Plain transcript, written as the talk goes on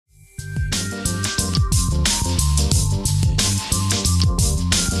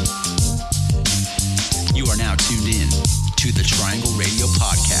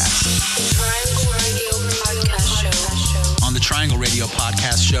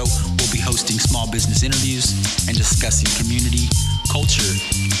hosting small business interviews, and discussing community, culture,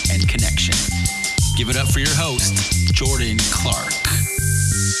 and connection. Give it up for your host, Jordan Clark.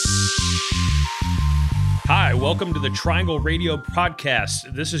 Hi, welcome to the Triangle Radio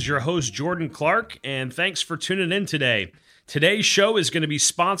Podcast. This is your host, Jordan Clark, and thanks for tuning in today. Today's show is going to be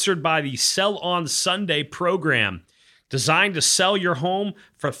sponsored by the Sell on Sunday program, designed to sell your home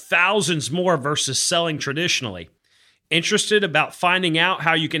for thousands more versus selling traditionally. Interested about finding out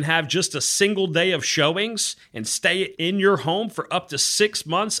how you can have just a single day of showings and stay in your home for up to 6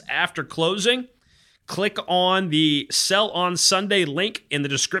 months after closing? Click on the Sell on Sunday link in the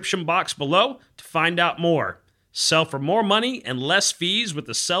description box below to find out more. Sell for more money and less fees with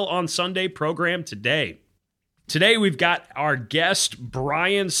the Sell on Sunday program today. Today, we've got our guest,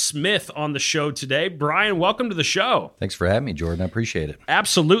 Brian Smith, on the show today. Brian, welcome to the show. Thanks for having me, Jordan. I appreciate it.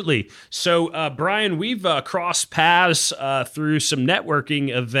 Absolutely. So, Brian, we've crossed paths through some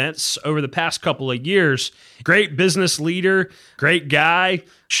networking events over the past couple of years. Great business leader, great guy,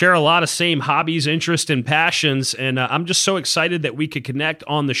 share a lot of same hobbies, interests, and passions, and I'm just so excited that we could connect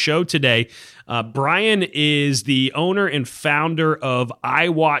on the show today. Brian is the owner and founder of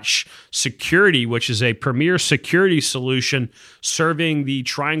iWatch Security, which is a premier security solution serving the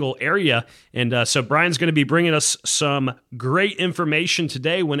Triangle area. And so Brian's going to be bringing us some great information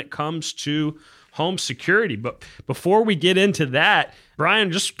today when it comes to home security. But before we get into that, Brian,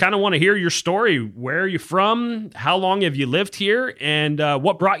 just kind of want to hear your story. Where are you from? How long have you lived here? And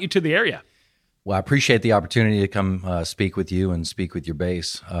what brought you to the area? Well, I appreciate the opportunity to come speak with you and speak with your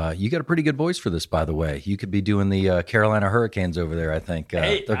base. You got a pretty good voice for this, by the way. You could be doing the Carolina Hurricanes over there, I think.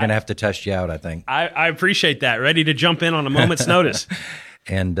 They're going to have to test you out, I think. I appreciate that. Ready to jump in on a moment's notice.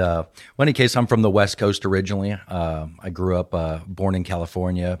 And well, in any case, I'm from the West Coast originally. I grew up born in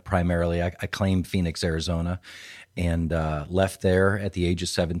California primarily. I claim Phoenix, Arizona, and left there at the age of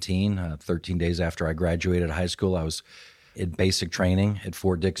 17. 13 days after I graduated high school, I was in basic training at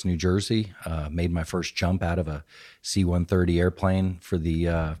Fort Dix, New Jersey. Made my first jump out of a C-130 airplane for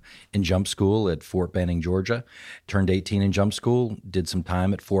the in jump school at Fort Benning, Georgia. Turned 18 in jump school, did some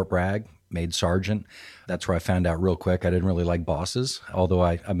time at Fort Bragg, made sergeant. That's where I found out real quick I didn't really like bosses, although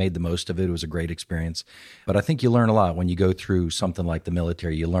I made the most of it. It was a great experience. But I think you learn a lot when you go through something like the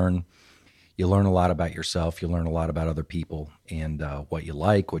military. You learn a lot about yourself. You learn a lot about other people and what you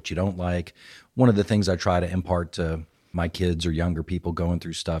like, what you don't like. One of the things I try to impart to my kids or younger people going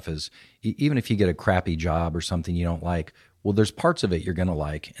through stuff is even if you get a crappy job or something you don't like, well, there's parts of it you're going to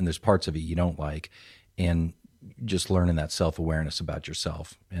like and there's parts of it you don't like. And just learning that self-awareness about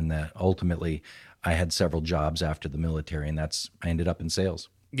yourself. And that ultimately I had several jobs after the military, and I ended up in sales.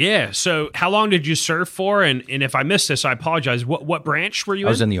 Yeah. So how long did you serve for? And if I missed this, I apologize. What branch were you in?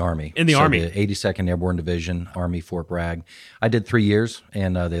 I was in the Army. In the Army. The 82nd Airborne Division, Army, Fort Bragg. I did 3 years,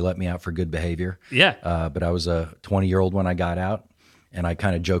 and they let me out for good behavior. Yeah. But I was a 20-year-old when I got out, and I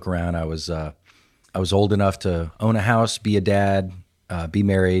kind of joke around. I was old enough to own a house, be a dad, be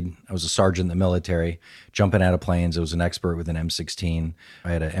married. I was a sergeant in the military, jumping out of planes. I was an expert with an M16.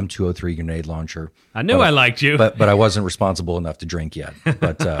 I had an M203 grenade launcher. I knew I liked you. But I wasn't responsible enough to drink yet.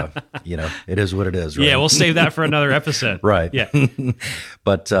 But, it is what it is, right? Yeah, we'll save that for another episode. Right. Yeah.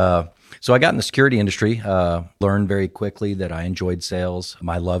 But so I got in the security industry, learned very quickly that I enjoyed sales.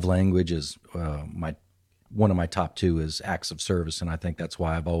 My love language is one of my top two is acts of service, and I think that's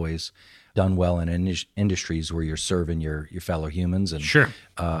why I've always done well in industries where you're serving your fellow humans. And sure.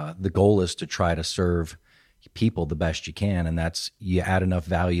 The goal is to try to serve people the best you can, and that's you add enough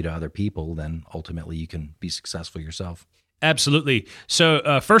value to other people, then ultimately you can be successful yourself. Absolutely.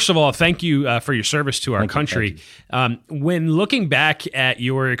 So first of all, thank you for your service to our country. When looking back at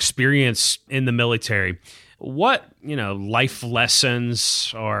your experience in the military, what life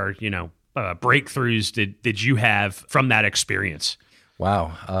lessons or breakthroughs did you have from that experience?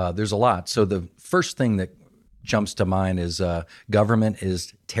 Wow, there's a lot. So the first thing that jumps to mind is government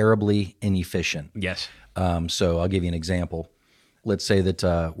is terribly inefficient. Yes. So I'll give you an example. Let's say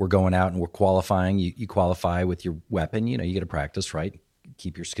that we're going out and we're qualifying. You qualify with your weapon. You get to practice, right?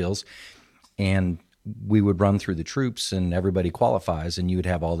 Keep your skills. And we would run through the troops and everybody qualifies and you would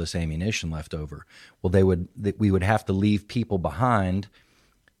have all this ammunition left over. Well, we would have to leave people behind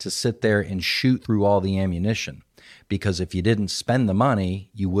to sit there and shoot through all the ammunition. Because if you didn't spend the money,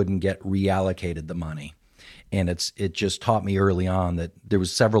 you wouldn't get reallocated the money. And it just taught me early on that there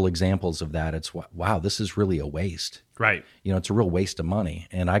was several examples of that. It's, wow, this is really a waste. Right. It's a real waste of money.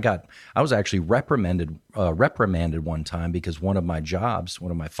 And I was actually reprimanded one time because one of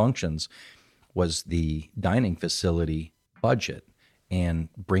my functions was the dining facility budget. and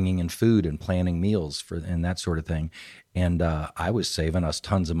bringing in food and planning meals and that sort of thing. And I was saving us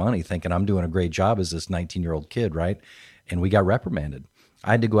tons of money thinking I'm doing a great job as this 19-year-old kid, right? And we got reprimanded.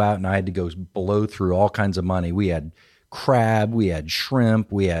 I had to go out and I had to go blow through all kinds of money. We had crab, we had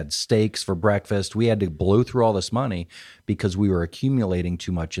shrimp, we had steaks for breakfast. We had to blow through all this money because we were accumulating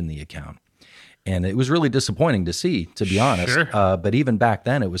too much in the account. And it was really disappointing to see, to be honest. Sure. But even back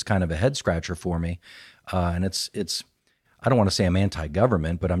then, it was kind of a head scratcher for me. And it's I don't want to say I'm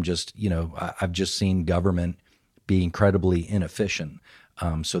anti-government, but I'm just, I've just seen government be incredibly inefficient.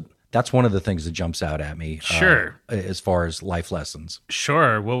 So that's one of the things that jumps out at me. Sure. As far as life lessons.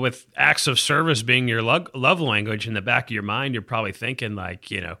 Sure. Well, with acts of service being your love language, in the back of your mind, you're probably thinking like,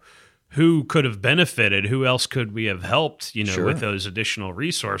 who could have benefited? Who else could we have helped, Sure. with those additional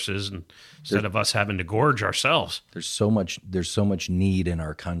resources instead of us having to gorge ourselves? There's so much need in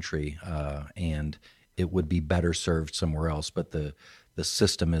our country, and it would be better served somewhere else. But the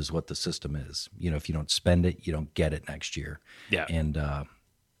system is what the system is. If you don't spend it, you don't get it next year. Yeah. And it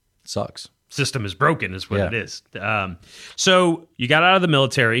sucks. System is broken is what Yeah. it is. So you got out of the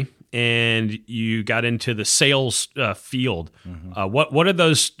military and you got into the sales field. Mm-hmm. What did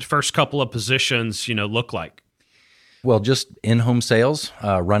those first couple of positions, look like? Well, just in-home sales,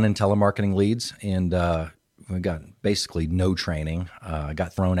 running telemarketing leads, and we got basically no training. I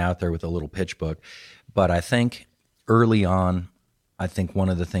got thrown out there with a little pitch book. But I think early on, one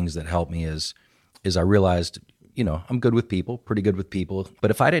of the things that helped me is I realized, I'm good with people, pretty good with people.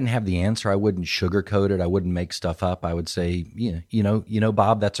 But if I didn't have the answer, I wouldn't sugarcoat it. I wouldn't make stuff up. I would say,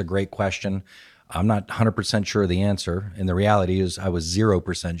 Bob, that's a great question. I'm not 100% sure of the answer. And the reality is I was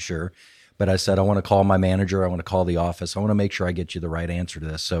 0% sure. But I said, I want to call my manager. I want to call the office. I want to make sure I get you the right answer to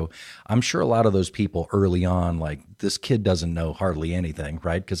this. So I'm sure a lot of those people early on, like, this kid doesn't know hardly anything,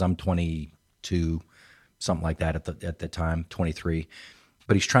 right? Because I'm 22, something like that at the time, 23.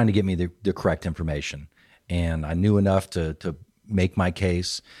 But he's trying to get me the correct information. And I knew enough to make my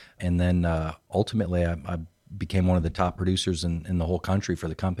case. And then ultimately, I became one of the top producers in the whole country for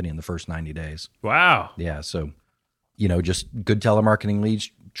the company in the first 90 days. Wow. Yeah. So, just good telemarketing leads,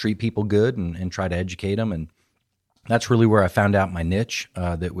 treat people good and try to educate them. And that's really where I found out my niche.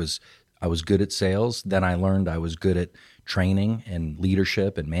 I was good at sales. Then I learned I was good at training and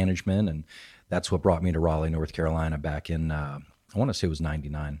leadership and management. And that's what brought me to Raleigh, North Carolina back in, I want to say it was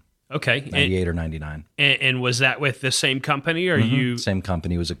 99. Okay. 98 or 99. And was that with the same company or you? Same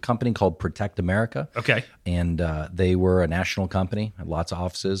company. It was a company called Protect America. Okay. And they were a national company, had lots of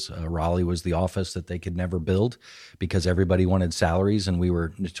offices. Raleigh was the office that they could never build because everybody wanted salaries and we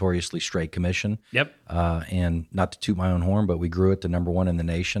were notoriously straight commission. Yep. And not to toot my own horn, but we grew it to number one in the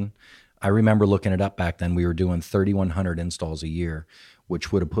nation. I remember looking it up back then. We were doing 3,100 installs a year,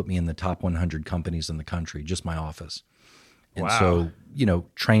 which would have put me in the top 100 companies in the country, just my office. And Wow. so,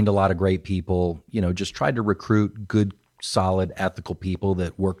 trained a lot of great people, just tried to recruit good, solid, ethical people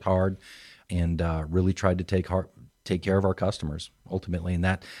that worked hard and really tried to take care of our customers ultimately.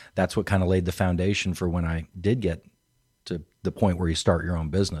 And that's what kind of laid the foundation for when I did get to the point where you start your own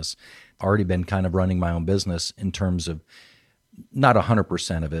business. Already been kind of running my own business in terms of not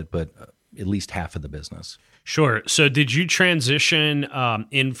 100% of it, but at least half of the business. Sure. So did you transition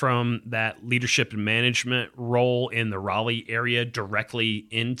in from that leadership and management role in the Raleigh area directly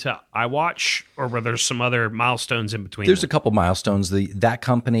into iWatch, or were there some other milestones in between? There's a couple milestones. That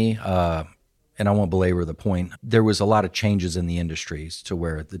company, and I won't belabor the point, there was a lot of changes in the industries to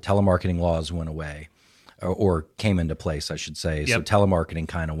where the telemarketing laws went away. Or came into place, I should say. Yep. So telemarketing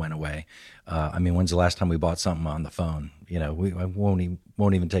kind of went away. When's the last time we bought something on the phone? We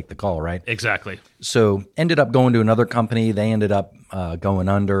won't even take the call, right? Exactly. So ended up going to another company. They ended up going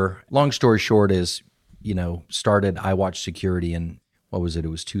under. Long story short is, started iWatch Security in, what was it? It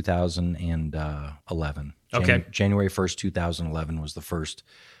was 2011. Okay. January 1st, 2011 was the first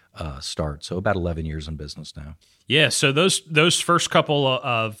start. So about 11 years in business now. Yeah, so those first couple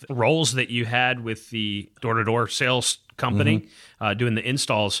of roles that you had with the door-to-door sales company, doing the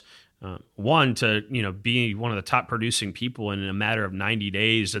installs, one, to be one of the top producing people in a matter of 90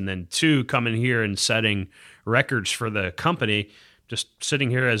 days, and then two, coming here and setting records for the company. Just sitting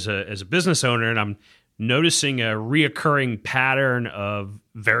here as a business owner, and I'm noticing a reoccurring pattern of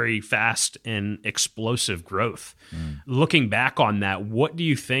very fast and explosive growth. Looking back on that, what do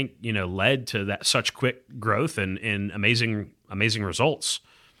you think led to that such quick growth and amazing results?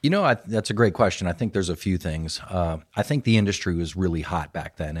 That's a great question. I think there's a few things. I think the industry was really hot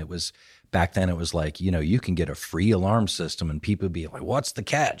back then. It was like, you can get a free alarm system and people would be like, what's the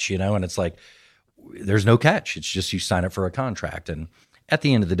catch? And it's like, there's no catch. It's just you sign up for a contract. And at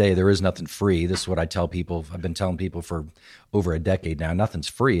the end of the day, there is nothing free. This is what I tell people. I've been telling people for over a decade now. Nothing's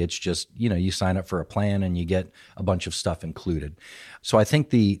free. It's just, you sign up for a plan and you get a bunch of stuff included. So I think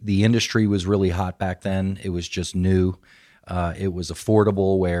the industry was really hot back then. It was just new. It was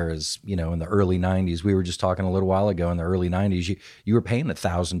affordable, whereas, in the early 90s, we were just talking a little while ago, in the early 90s, you were paying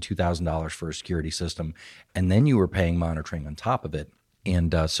 $1,000, $2,000 for a security system, and then you were paying monitoring on top of it.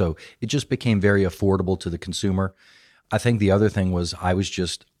 And so it just became very affordable to the consumer. I think the other thing was I was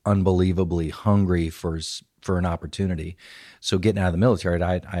just unbelievably hungry for an opportunity. So getting out of the military,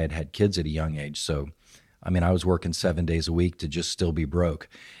 I had kids at a young age. So, I was working 7 days a week to just still be broke.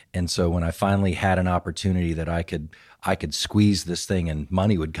 And so when I finally had an opportunity that I could squeeze this thing and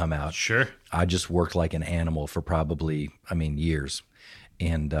money would come out, sure, I just worked like an animal for probably, years.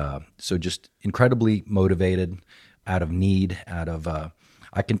 And so just incredibly motivated, out of need,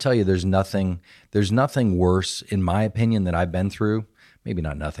 I can tell you there's nothing worse, in my opinion, that I've been through. Maybe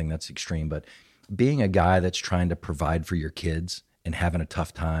not nothing, that's extreme, but being a guy that's trying to provide for your kids and having a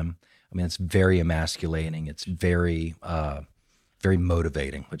tough time. It's very emasculating. It's very, very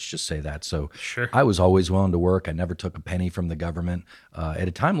motivating. Let's just say that. So sure. I was always willing to work. I never took a penny from the government. At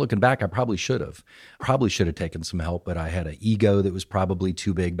a time, looking back, I probably should have taken some help, but I had an ego that was probably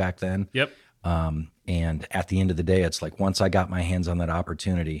too big back then. Yep. And at the end of the day, it's like once I got my hands on that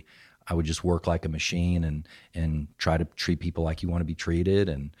opportunity, I would just work like a machine and try to treat people like you want to be treated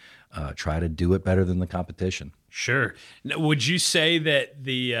and try to do it better than the competition. Sure. Now, would you say that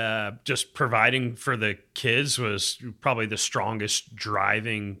the just providing for the kids was probably the strongest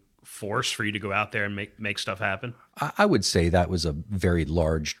driving force for you to go out there and make stuff happen? I would say that was a very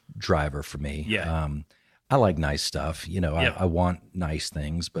large driver for me. Yeah. I like nice stuff. Yep. I want nice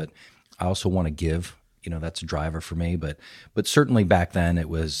things, but I also want to give. That's a driver for me. But certainly back then it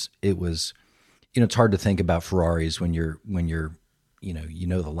was. It's hard to think about Ferraris when you're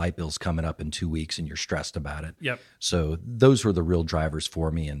the light bill's coming up in 2 weeks and you're stressed about it. Yep. So those were the real drivers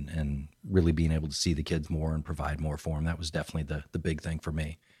for me, and really being able to see the kids more and provide more for them. That was definitely the big thing for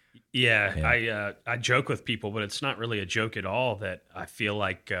me. Yeah. I joke with people, but it's not really a joke at all, that I feel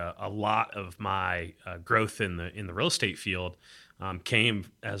like a lot of my growth in the real estate field came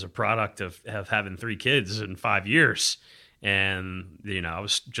as a product of having 3 kids in 5 years. And, I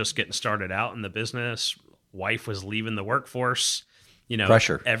was just getting started out in the business. Wife was leaving the workforce,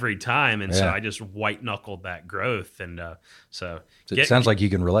 pressure every time. And so I just white knuckled that growth. And it sounds like you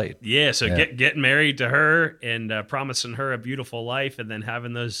can relate. Yeah. So getting married to her and promising her a beautiful life, and then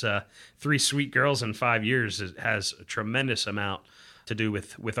having those 3 sweet girls in 5 years has a tremendous amount to do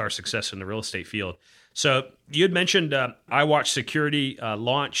with our success in the real estate field. So you had mentioned iWatch Security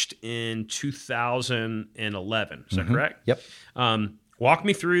launched in 2011. Is that correct? Yep. Walk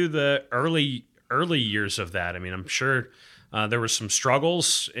me through the early years of that. I'm sure there were some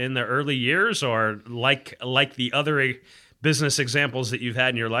struggles in the early years, or like the other business examples that you've had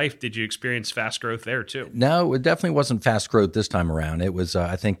in your life, did you experience fast growth there too? No, it definitely wasn't fast growth this time around. It was,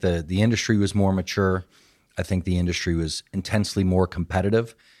 I think the industry was more mature. I think the industry was intensely more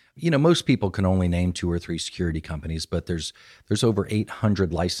competitive. Most people can only name 2 or 3 security companies, but there's over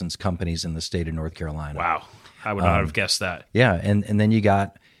 800 licensed companies in the state of North Carolina. Wow. I would not have guessed that. Yeah. And then you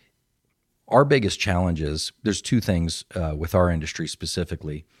got our biggest challenges. There's 2 things with our industry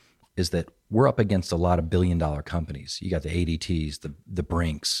specifically, is that we're up against a lot of billion-dollar companies. You got the ADTs, the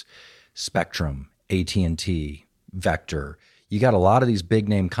Brinks, Spectrum, AT&T, Vector. You got a lot of these big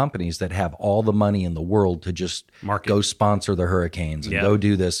name companies that have all the money in the world to just go sponsor the Hurricanes and go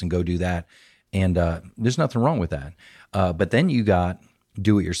do this and go do that. And there's nothing wrong with that. But then you got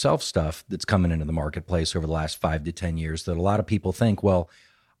do-it-yourself stuff that's coming into the marketplace over the last 5 to 10 years that a lot of people think, well,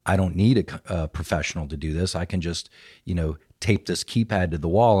 I don't need a professional to do this. I can just, tape this keypad to the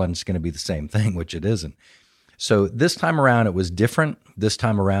wall and it's going to be the same thing, which it isn't. So this time around, it was different. This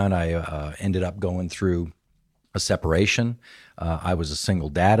time around, I ended up going through a separation. I was a single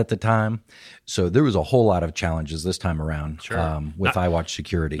dad at the time. So there was a whole lot of challenges this time around with iWatch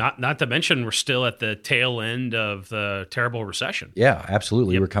Security. Not to mention, we're still at the tail end of the terrible recession. Yeah,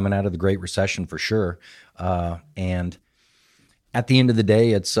 absolutely. We're coming out of the Great Recession for sure. And at the end of the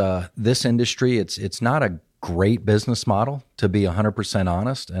day, it's this industry, it's not a great business model, to be 100%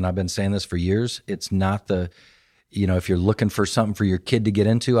 honest. And I've been saying this for years. It's not if you're looking for something for your kid to get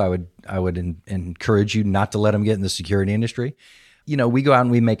into, I would encourage you not to let them get in the security industry. We go out and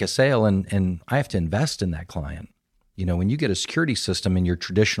we make a sale and I have to invest in that client. When you get a security system in your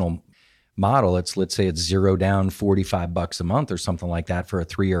traditional model, let's say it's 0 down, $45 a month or something like that for a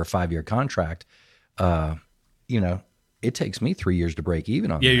 3 or a 5 year contract. It takes me 3 years to break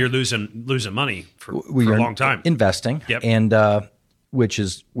even on that. Yeah, you're losing money for a long time. Investing. Yep. And which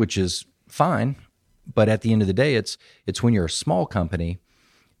is fine. But at the end of the day, it's when you're a small company,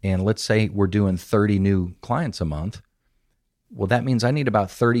 and let's say we're doing 30 new clients a month. Well, that means I need about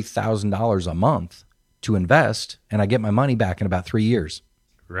 $30,000 a month to invest, and I get my money back in about 3 years.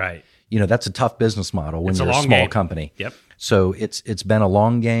 Right. That's a tough business model when you're a small company. Yep. So it's been a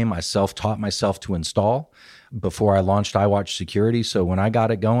long game. I self-taught myself to install before I launched iWatch Security. So when I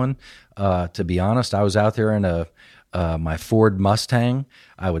got it going, to be honest, I was out there in my Ford Mustang.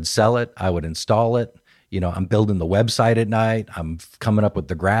 I would sell it. I would install it. I'm building the website at night. I'm coming up with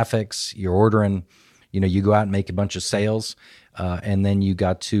the graphics. You're ordering, you go out and make a bunch of sales, and then you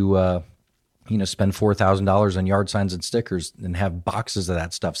got to spend $4,000 on yard signs and stickers and have boxes of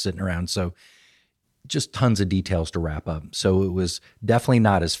that stuff sitting around. So just tons of details to wrap up. So it was definitely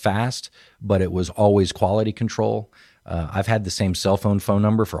not as fast, but it was always quality control. I've had the same cell phone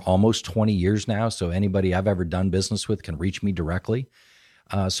number for almost 20 years now. So anybody I've ever done business with can reach me directly.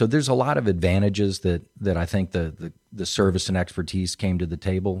 So there's a lot of advantages that I think the service and expertise came to the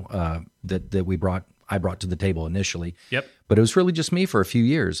table, that I brought to the table initially. Yep. But it was really just me for a few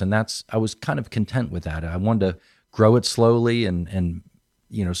years, and I was kind of content with that. I wanted to grow it slowly and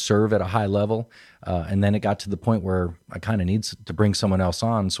serve at a high level, and then it got to the point where I kind of need to bring someone else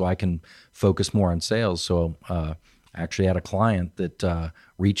on so I can focus more on sales. So I actually had a client that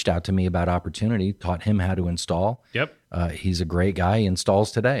reached out to me about opportunity, taught him how to install. Yep. He's a great guy. He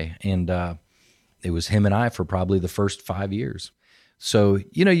installs today, and it was him and I for probably the first 5 years. So,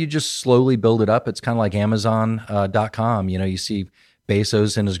 you just slowly build it up. It's kind of like Amazon.com. You see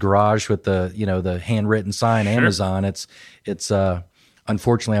Bezos in his garage with the handwritten sign, sure. Amazon. It's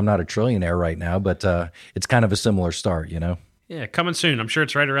unfortunately, I'm not a trillionaire right now, but it's kind of a similar start, Yeah, coming soon. I'm sure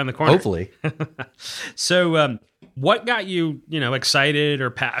it's right around the corner. Hopefully. So what got you, excited or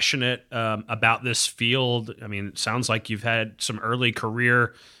passionate about this field? I mean, it sounds like you've had some early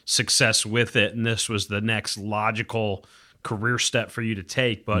career success with it, and this was the next logical career step for you to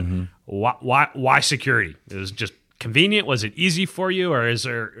take. But why security? It was just convenient. Was it easy for you, or is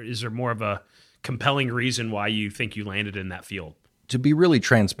there more of a compelling reason why you think you landed in that field? To be really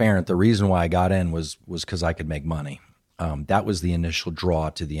transparent, the reason why I got in was because I could make money. That was the initial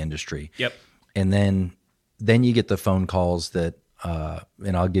draw to the industry. Yep. And then you get the phone calls that,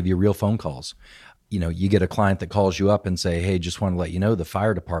 and I'll give you real phone calls. You get a client that calls you up and say, hey, just want to let you know the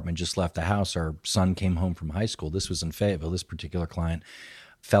fire department just left the house. Our son came home from high school. This was in Fayetteville. This particular client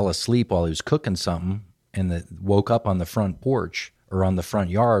fell asleep while he was cooking something and woke up on the front porch or on the front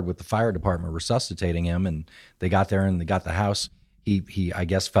yard with the fire department resuscitating him. And they got there and they got the house. He I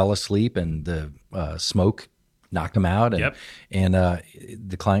guess, fell asleep and the smoke knocked him out. And, yep. and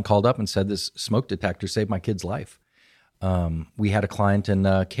the client called up and said, this smoke detector saved my kid's life. We had a client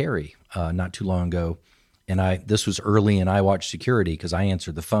in Cary not too long ago, and this was early in iWatch Security because I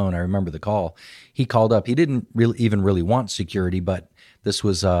answered the phone. I remember the call. He called up. He didn't really want security, but this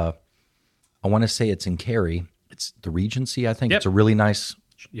was I want to say it's in Cary. It's the Regency, I think. Yep. It's a really nice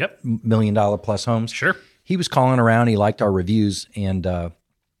 $1 million plus homes. Sure. He was calling around. He liked our reviews, and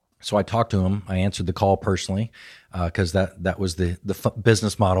so I talked to him. I answered the call personally because that was the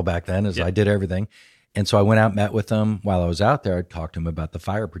business model back then. Is I did everything. And so I went out and met with him. While I was out there, I talked to him about the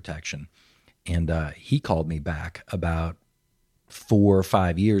fire protection. And he called me back about 4 or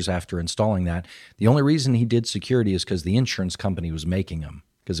 5 years after installing that. The only reason he did security is because the insurance company was making him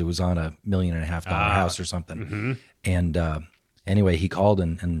because it was on $1.5 million house or something. Mm-hmm. And anyway, he called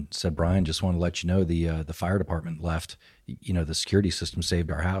and said, Brian, just want to let you know the fire department left. The security system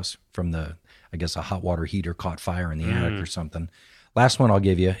saved our house from a hot water heater caught fire in the attic or something. Last one I'll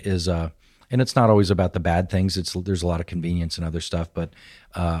give you is... and it's not always about the bad things. There's a lot of convenience and other stuff. But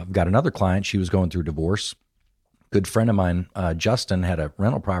I've got another client. She was going through divorce. Good friend of mine, Justin, had a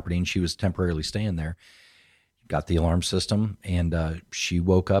rental property, and she was temporarily staying there. Got the alarm system, and she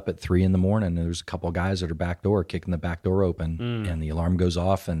woke up at 3 a.m. and there's a couple of guys at her back door kicking the back door open, and the alarm goes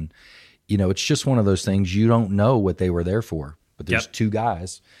off. And, it's just one of those things. You don't know what they were there for. But there's two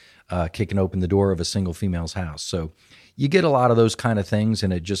guys kicking open the door of a single female's house. So you get a lot of those kind of things,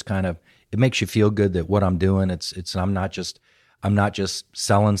 and it just kind of it makes you feel good that what I'm doing, I'm not just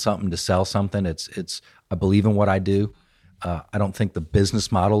selling something to sell something. It's I believe in what I do. I don't think the business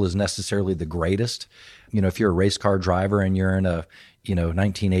model is necessarily the greatest. If you're a race car driver and you're in a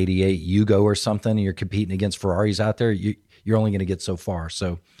 1988 Yugo or something, and you're competing against Ferraris out there, you're only going to get so far.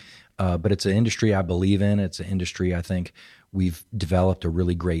 So, but it's an industry I believe in. It's an industry I think we've developed a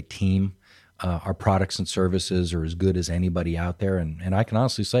really great team. Our products and services are as good as anybody out there. And I can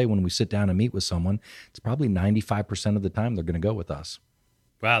honestly say when we sit down and meet with someone, it's probably 95% of the time they're going to go with us.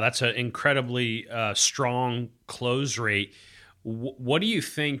 Wow, that's an incredibly strong close rate. What do you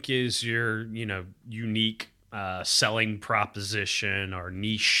think is your, unique selling proposition or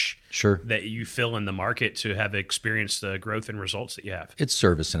niche Sure. that you fill in the market to have experienced the growth and results that you have? It's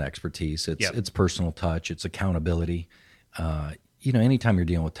service and expertise. Yep. It's personal touch. It's accountability. Anytime you're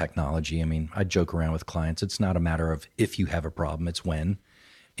dealing with technology, I mean, I joke around with clients. It's not a matter of if you have a problem, it's when.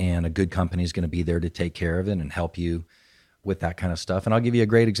 And a good company is going to be there to take care of it and help you with that kind of stuff. And I'll give you a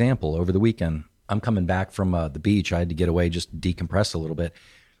great example. Over the weekend, I'm coming back from the beach. I had to get away, just decompress a little bit.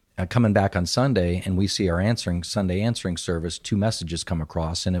 Coming back on Sunday, and we see our Sunday answering service, 2 messages come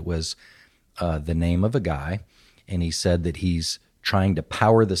across, and it was the name of a guy, and he said that he's trying to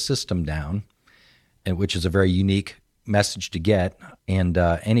power the system down, and which is a very unique message to get. And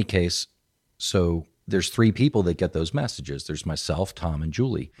any case, so there's 3 people that get those messages. There's myself, Tom, and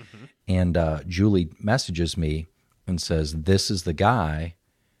Julie. Mm-hmm. And Julie messages me and says, this is the guy,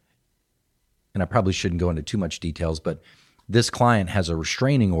 and I probably shouldn't go into too much details, but this client has a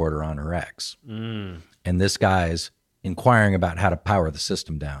restraining order on her ex. And this guy's inquiring about how to power the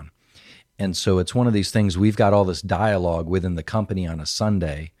system down. And so it's one of these things, we've got all this dialogue within the company on a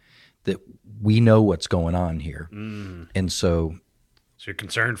Sunday that we know what's going on here. And so you're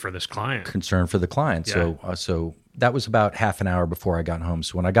concerned for this client. Concerned for the client. Yeah. So that was about half an hour before I got home.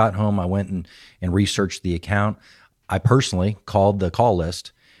 So when I got home, I went and researched the account. I personally called the call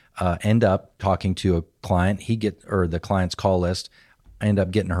list, end up talking to a client. The client's call list. I end up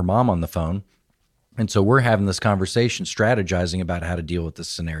getting her mom on the phone. And so we're having this conversation, strategizing about how to deal with this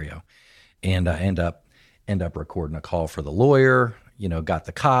scenario. And I end up recording a call for the lawyer, got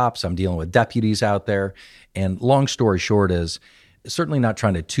the cops. I'm dealing with deputies out there. And long story short is, certainly not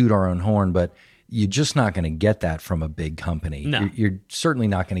trying to toot our own horn, but you're just not going to get that from a big company. No. You're certainly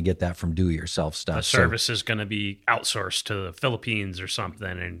not going to get that from do-it-yourself stuff. The service is going to be outsourced to the Philippines or something,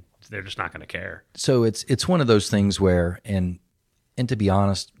 and they're just not going to care. So it's one of those things where, and to be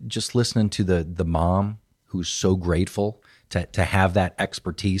honest, just listening to the mom who's so grateful to have that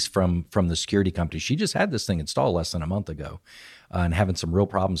expertise from the security company. She just had this thing installed less than a month ago, and having some real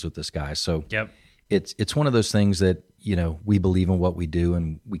problems with this guy. So yep. It's one of those things that, we believe in what we do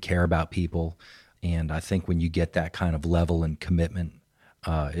and we care about people. And I think when you get that kind of level and commitment,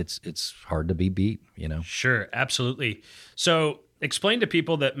 it's hard to be beat, Sure, absolutely. So explain to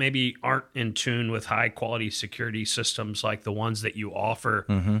people that maybe aren't in tune with high quality security systems like the ones that you offer.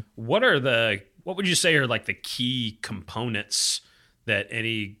 Mm-hmm. What would you say are like the key components that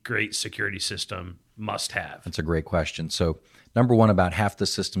any great security system must have? That's a great question. So number one, about half the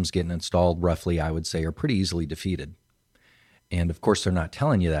systems getting installed, roughly, I would say, are pretty easily defeated. And of course, they're not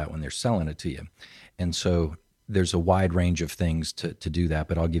telling you that when they're selling it to you. And so there's a wide range of things to do that,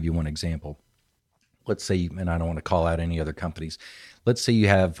 but I'll give you one example. Let's say, and I don't want to call out any other companies. Let's say you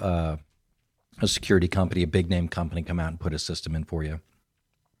have a security company, a big name company, come out and put a system in for you.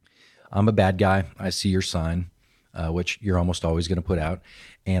 I'm a bad guy. I see your sign, which you're almost always going to put out.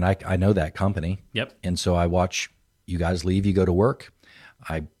 And I know that company. Yep. And so I watch you guys leave, you go to work.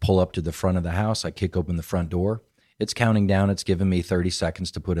 I pull up to the front of the house. I kick open the front door. It's counting down. It's giving me 30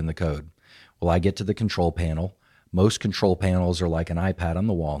 seconds to put in the code. Well, I get to the control panel. Most control panels are like an iPad on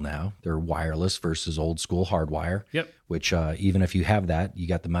the wall now. They're wireless versus old school hardwire. Yep. Which even if you have that, you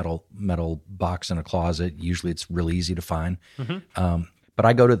got the metal box in a closet. Usually it's real easy to find. Mm-hmm.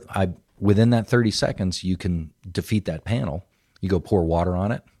 But within that 30 seconds, you can defeat that panel. You go pour water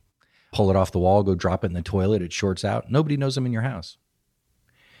on it, pull it off the wall, go drop it in the toilet. It shorts out. Nobody knows I'm in your house.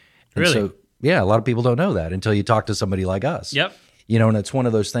 And really? So, yeah, a lot of people don't know that until you talk to somebody like us. Yep. And it's one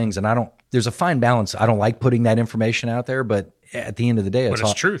of those things. And there's a fine balance. I don't like putting that information out there, but at the end of the day,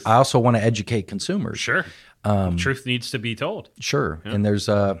 it's truth. I also want to educate consumers. Sure. Truth needs to be told. Sure. Yeah. And there's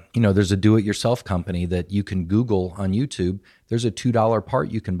a do-it-yourself company that you can Google on YouTube. There's a $2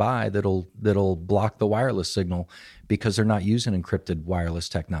 part you can buy that'll block the wireless signal because they're not using encrypted wireless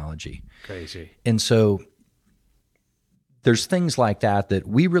technology. Crazy. And so there's things like that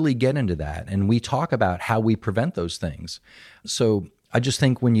we really get into that, and we talk about how we prevent those things. So I just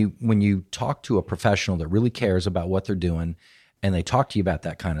think when you talk to a professional that really cares about what they're doing, and they talk to you about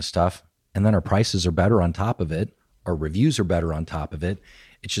that kind of stuff, and then our prices are better on top of it, our reviews are better on top of it,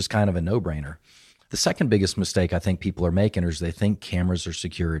 it's just kind of a no-brainer. The second biggest mistake I think people are making is they think cameras are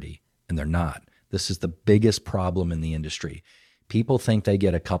security, and they're not. This is the biggest problem in the industry. People think they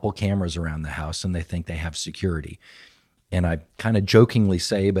get a couple cameras around the house and they think they have security. And I kind of jokingly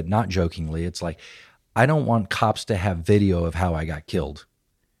say, but not jokingly, it's like, I don't want cops to have video of how I got killed.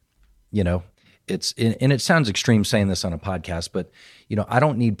 and it sounds extreme saying this on a podcast, but I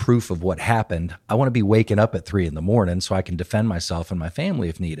don't need proof of what happened. I want to be waking up at 3 a.m. so I can defend myself and my family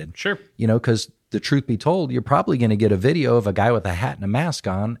if needed. Sure. Because the truth be told, you're probably going to get a video of a guy with a hat and a mask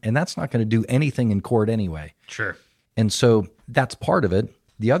on, and that's not going to do anything in court anyway. Sure. And so that's part of it.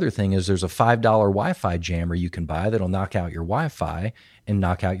 The other thing is there's a $5 Wi-Fi jammer you can buy that'll knock out your Wi-Fi and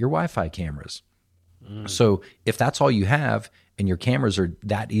knock out your Wi-Fi cameras. So if that's all you have and your cameras are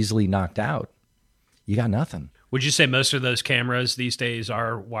that easily knocked out, you got nothing. Would you say most of those cameras these days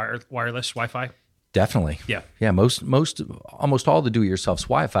are wireless Wi-Fi? Definitely. Yeah. Yeah. Almost all the do-it-yourself's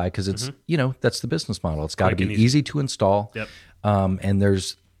Wi-Fi because it's, that's the business model. It's got to be easy to install. Yep.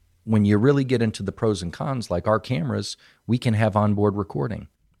 And when you really get into the pros and cons, like our cameras, we can have onboard recording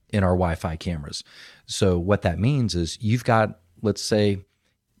in our Wi-Fi cameras. So what that means is you've got, let's say,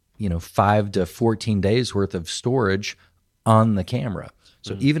 5 to 14 days worth of storage on the camera.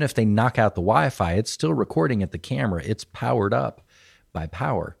 So even if they knock out the Wi-Fi, it's still recording at the camera. It's powered up by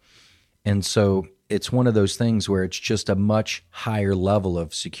power. And so it's one of those things where it's just a much higher level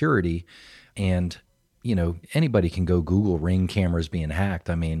of security. And, anybody can go Google Ring cameras being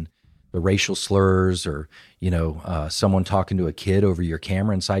hacked. I mean, the racial slurs or, someone talking to a kid over your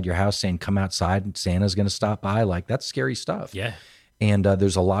camera inside your house saying, come outside and Santa's going to stop by. Like, that's scary stuff. Yeah. And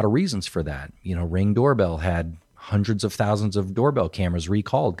there's a lot of reasons for that. Ring doorbell had hundreds of thousands of doorbell cameras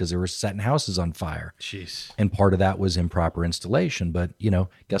recalled because they were setting houses on fire. Jeez. And part of that was improper installation. But,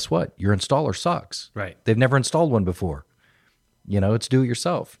 guess what? Your installer sucks. Right. They've never installed one before. It's do it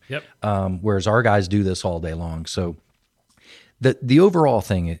yourself. Yep. Whereas our guys do this all day long. So the overall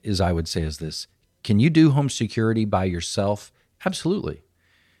thing is, I would say, is this. Can you do home security by yourself? Absolutely.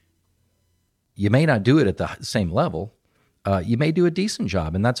 You may not do it at the same level. You may do a decent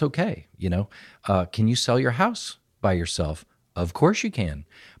job, and that's okay. Can you sell your house by yourself? Of course you can,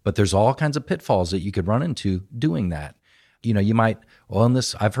 but there's all kinds of pitfalls that you could run into doing that. You might,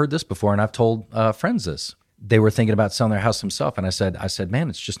 I've heard this before, and I've told friends this. They were thinking about selling their house themselves, and I said, man,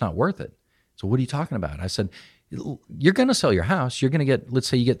 it's just not worth it. So what are you talking about? I said, you're going to sell your house. You're going to get, let's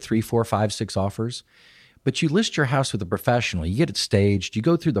say you get 3, 4, 5, 6 offers. But you list your house with a professional, you get it staged, you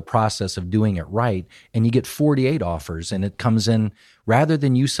go through the process of doing it right, and you get 48 offers, and it comes in, rather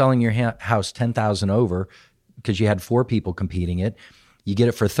than you selling your house 10,000 over because you had 4 people competing it, you get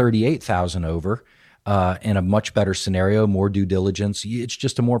it for 38,000 over in a much better scenario, more due diligence. It's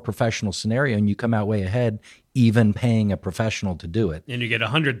just a more professional scenario, and you come out way ahead, even paying a professional to do it. And you get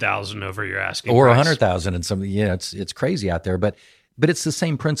 100,000 over your asking or price. 100,000 and something. Yeah, it's crazy out there, but it's the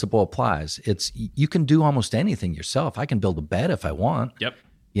same principle applies. You can do almost anything yourself. I can build a bed if I want. Yep.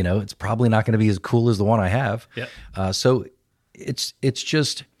 It's probably not going to be as cool as the one I have. Yep. So it's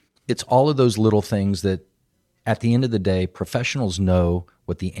all of those little things that at the end of the day, professionals know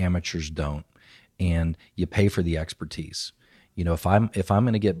what the amateurs don't, and you pay for the expertise. If I'm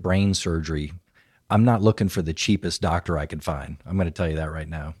going to get brain surgery, I'm not looking for the cheapest doctor I can find. I'm going to tell you that right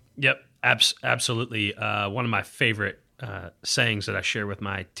now. Yep. Absolutely. One of my favorite sayings that I share with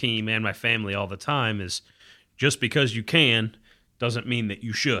my team and my family all the time is, just because you can doesn't mean that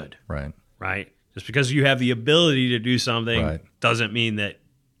you should. Right. Right. Just because you have the ability to do something right. doesn't mean that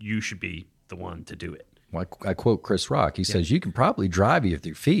you should be the one to do it. Well, I quote Chris Rock. He says, you can probably drive you with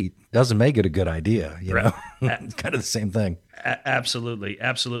your feet. Doesn't make it a good idea. Right. It's kind of the same thing. Absolutely.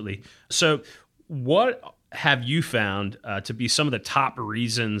 Absolutely. So what have you found to be some of the top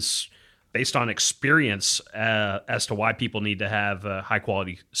reasons, based on experience, as to why people need to have a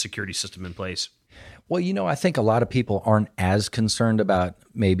high-quality security system in place? Well, I think a lot of people aren't as concerned about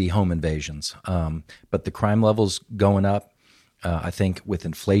maybe home invasions, but the crime level's going up. I think with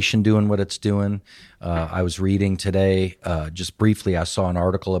inflation doing what it's doing, I was reading today, just briefly, I saw an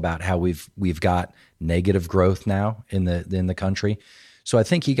article about how we've got negative growth now in the country. So I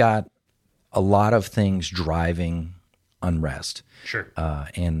think you got a lot of things driving unrest. Sure.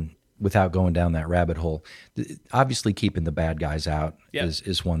 And without going down that rabbit hole, obviously keeping the bad guys out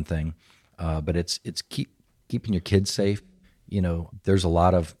is one thing, but it's keeping your kids safe. There's a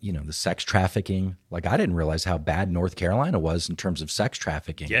lot of, the sex trafficking. Like, I didn't realize how bad North Carolina was in terms of sex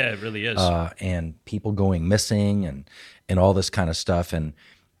trafficking. Yeah, it really is. And people going missing and all this kind of stuff. And,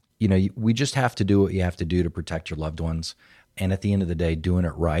 we just have to do what you have to do to protect your loved ones. And at the end of the day, doing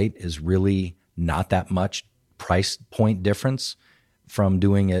it right is really not that much price point difference from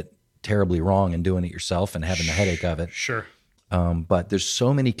doing it terribly wrong and doing it yourself and having the headache of it. Sure. But there's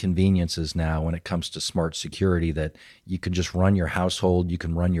so many conveniences now when it comes to smart security that you can just run your household, you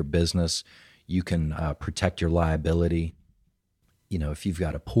can run your business, you can protect your liability. If you've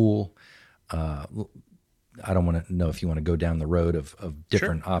got a pool, I don't want to know if you want to go down the road of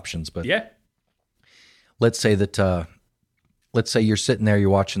different options, but yeah. let's say you're sitting there, you're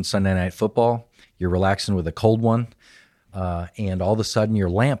watching Sunday Night Football, you're relaxing with a cold one, and all of a sudden your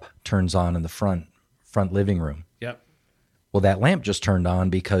lamp turns on in the front living room. Yep. Well, that lamp just turned on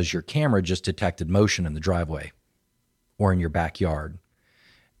because your camera just detected motion in the driveway or in your backyard.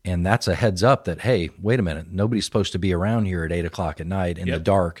 And that's a heads up that, hey, wait a minute, nobody's supposed to be around here at 8 o'clock at night in the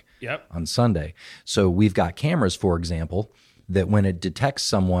dark on Sunday. So we've got cameras, for example, that when it detects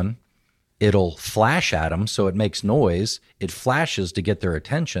someone, it'll flash at them so it makes noise. It flashes to get their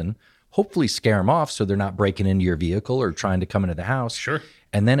attention, hopefully scare them off so they're not breaking into your vehicle or trying to come into the house. Sure.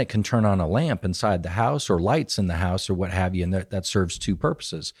 And then it can turn on a lamp inside the house or lights in the house or what have you, and that serves two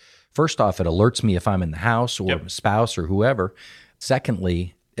purposes. First off, it alerts me if I'm in the house or spouse or whoever.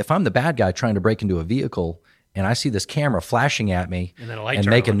 Secondly, if I'm the bad guy trying to break into a vehicle and I see this camera flashing at me and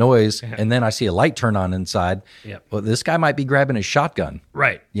making noise, and then I see a light turn on inside, well, this guy might be grabbing his shotgun.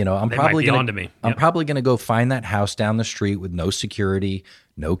 Right. You know, I'm probably going to go find that house down the street with no security,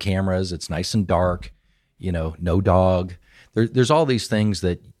 no cameras. It's nice and dark, you know, no dog. There's all these things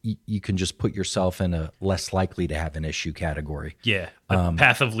that you can just put yourself in a less likely to have an issue category. Yeah. The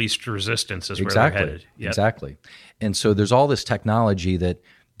path of least resistance is where they're headed. Yep. Exactly. And so there's all this technology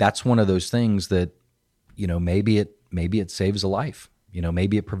that's one of those things that, you know, maybe it saves a life. You know,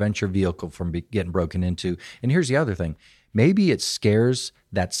 maybe it prevents your vehicle from getting broken into. And here's the other thing. Maybe it scares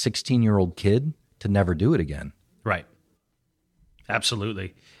that 16-year-old kid to never do it again. Right.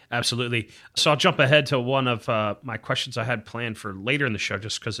 Absolutely. Absolutely. So I'll jump ahead to one of my questions I had planned for later in the show,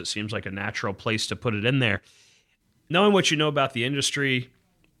 just because it seems like a natural place to put it in there. Knowing what you know about the industry,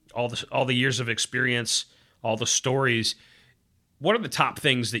 all the years of experience, all the stories, what are the top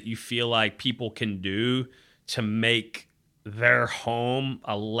things that you feel like people can do to make their home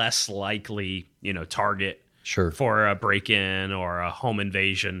a less likely, you know, target for a break-in or a home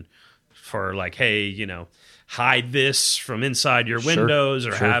invasion? For like, hey, you know, hide this from inside your windows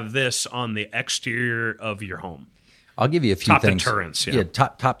or have this on the exterior of your home. I'll give you a few things. Top deterrents. Yeah,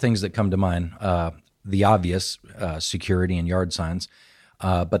 top things that come to mind. The obvious, security and yard signs.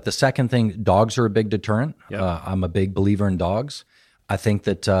 But the second thing, dogs are a big deterrent. I'm a big believer in dogs. I think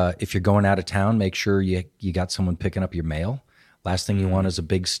that if you're going out of town, make sure you got someone picking up your mail. Last thing you want is a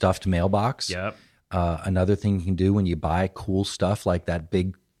big stuffed mailbox. Yep. Another thing you can do when you buy cool stuff like that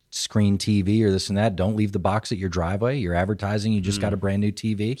big screen TV or this and that, don't leave the box at your driveway. You're advertising you just got a brand new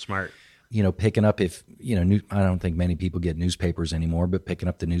TV. Smart. You know, picking up I don't think many people get newspapers anymore, but picking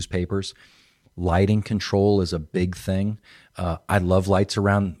up the newspapers. Lighting control is a big thing. I love lights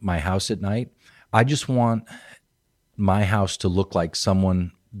around my house at night. I just want my house to look like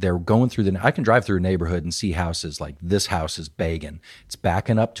someone, they're going through I can drive through a neighborhood and see houses like this house is begging. It's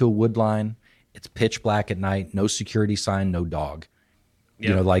backing up to a wood line. It's pitch black at night, no security sign, no dog. Yep.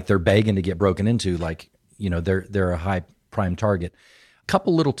 You know, like they're begging to get broken into, like, you know, they're a high prime target. A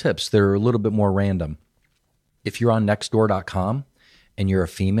couple little tips. They're a little bit more random. If you're on nextdoor.com and you're a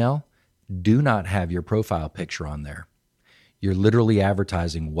female, do not have your profile picture on there. You're literally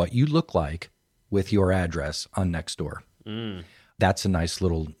advertising what you look like with your address on Nextdoor. That's a nice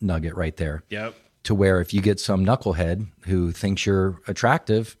little nugget right there. Yep. To where if you get some knucklehead who thinks you're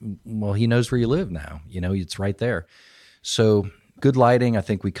attractive, well, he knows where you live now. You know, it's right there. So good lighting, I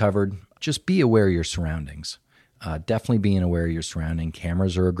think we covered. Just be aware of your surroundings. Definitely being aware of your surrounding.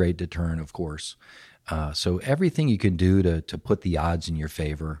 Cameras are a great deterrent, of course. So everything you can do to put the odds in your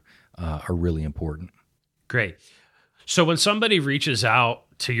favor are really important. Great. So when somebody reaches out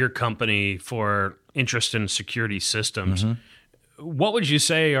to your company for interest in security systems, what would you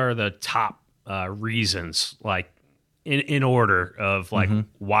say are the top reasons, like in order of like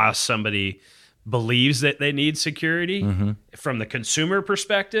why somebody believes that they need security from the consumer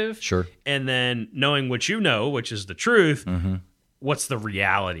perspective? Sure. And then knowing what you know, which is the truth, what's the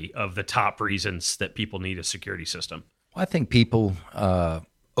reality of the top reasons that people need a security system? Well, I think people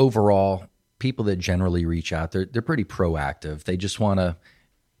overall, people that generally reach out, they're pretty proactive. They just want to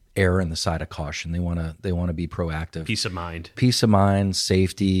err on the side of caution. They want to be proactive. Peace of mind,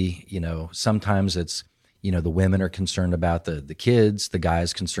 safety. You know, sometimes it's, you know, the women are concerned about the kids, the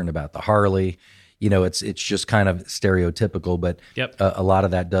guys concerned about the Harley. You know, it's just kind of stereotypical, but a lot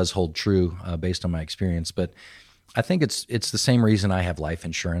of that does hold true based on my experience. But I think it's the same reason I have life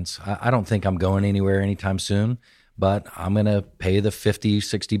insurance. I don't think I'm going anywhere anytime soon, but I'm going to pay the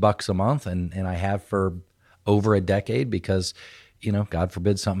 $50-$60 a month, and I have for over a decade because, you know, God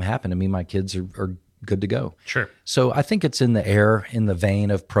forbid something happened to me, my kids are good to go. Sure. So I think it's in the vein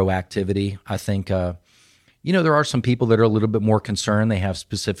of proactivity. I think, you know, there are some people that are a little bit more concerned. They have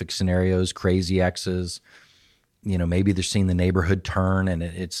specific scenarios, crazy exes. You know, maybe they're seeing the neighborhood turn, and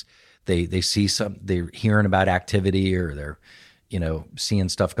they see they're hearing about activity, or they're, seeing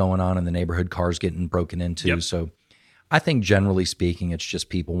stuff going on in the neighborhood, cars getting broken into. Yep. So I think generally speaking, it's just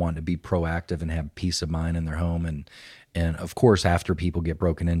people wanting to be proactive and have peace of mind in their home. And of course, after people get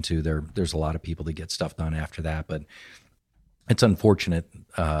broken into, there's a lot of people that get stuff done after that. But it's unfortunate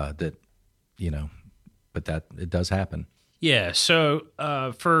that, but that it does happen. Yeah. So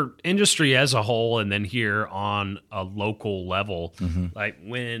for industry as a whole, and then here on a local level, like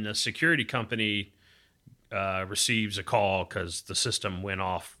when a security company receives a call because the system went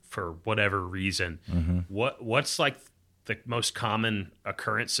off for whatever reason, what's like the most common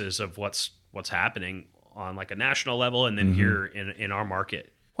occurrences of what's happening on like a national level, and then here in our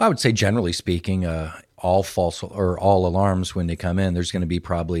market? Well, I would say generally speaking, all false or all alarms when they come in, there's going to be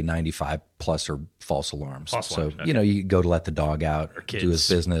probably 95 plus or false alarms. So, okay. You go to let the dog out, Or kids do his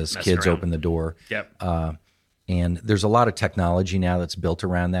business, kids around. open the door. Yep. And there's a lot of technology now that's built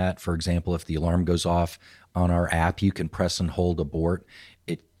around that. For example, if the alarm goes off on our app, you can press and hold abort.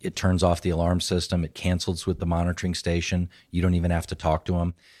 It turns off the alarm system. It cancels with the monitoring station. You don't even have to talk to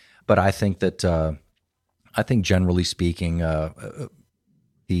them. But I think that, generally speaking, I'm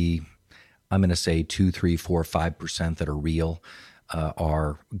going to say 2, 3, 4, 5% that are real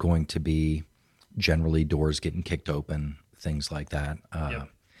are going to be generally doors getting kicked open, things like that.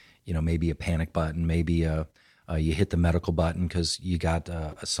 Maybe a panic button, maybe you hit the medical button because you got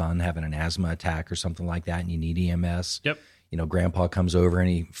a son having an asthma attack or something like that, and you need EMS. Yep. Grandpa comes over and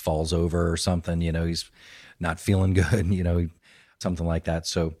he falls over or something. He's not feeling good. Something like that.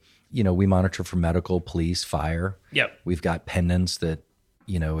 So, we monitor for medical, police, fire. Yep. We've got pendants that,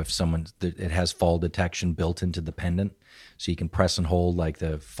 if it has fall detection built into the pendant, so you can press and hold like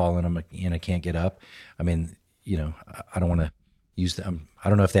the falling and I can't get up. I mean, I don't want to use them. I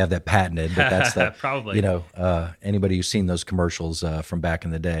don't know if they have that patented, but that's the probably. Anybody who's seen those commercials from back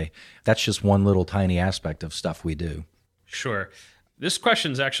in the day, that's just one little tiny aspect of stuff we do. Sure. This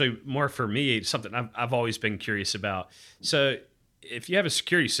question is actually more for me, something I've always been curious about. So if you have a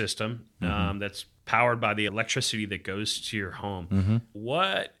security system that's powered by the electricity that goes to your home,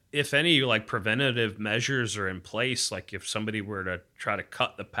 what, if any, like preventative measures are in place? Like if somebody were to try to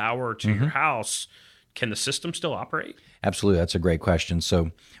cut the power to your house, can the system still operate? Absolutely. That's a great question.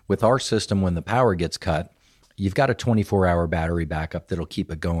 So with our system, when the power gets cut, you've got a 24-hour battery backup that'll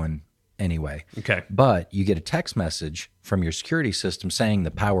keep it going anyway. Okay. But you get a text message from your security system saying the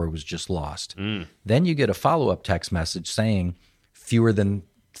power was just lost. Then you get a follow-up text message saying fewer than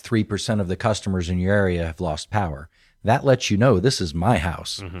 3% of the customers in your area have lost power. That lets you know this is my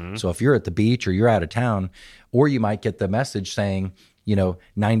house. So if you're at the beach or you're out of town, or you might get the message saying,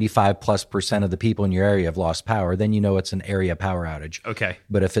 95+% of the people in your area have lost power, then it's an area power outage. Okay.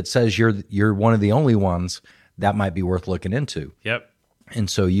 But if it says you're one of the only ones, that might be worth looking into. Yep. And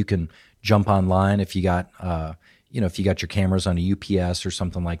so you can jump online if you got, if you got your cameras on a UPS or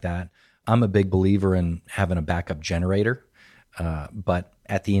something like that. I'm a big believer in having a backup generator, but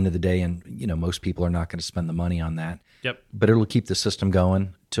at the end of the day, and most people are not going to spend the money on that. Yep. But it'll keep the system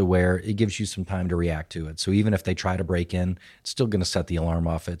going to where it gives you some time to react to it. So even if they try to break in, it's still going to set the alarm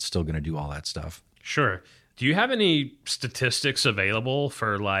off. It's still going to do all that stuff. Sure. Do you have any statistics available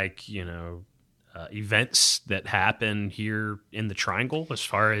for events that happen here in the Triangle as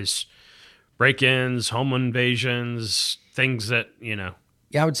far as break-ins, home invasions, things that, Yeah,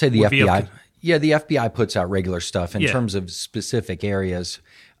 I would say the FBI. Yeah, the FBI puts out regular stuff in terms of specific areas.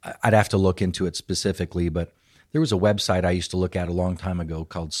 I'd have to look into it specifically, but there was a website I used to look at a long time ago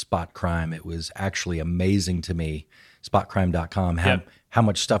called Spot Crime. It was actually amazing to me, spotcrime.com, how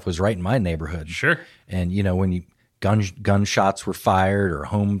much stuff was right in my neighborhood. Sure. And, when gunshots were fired or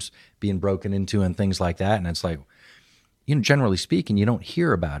homes being broken into and things like that. And it's like, generally speaking, you don't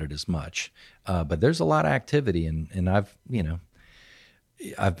hear about it as much. But there's a lot of activity. And I've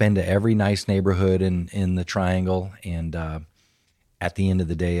been to every nice neighborhood in the Triangle. And at the end of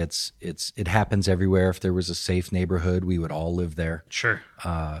the day, it happens everywhere. If there was a safe neighborhood, we would all live there. Sure.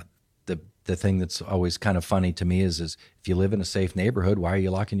 The thing that's always kind of funny to me is if you live in a safe neighborhood, why are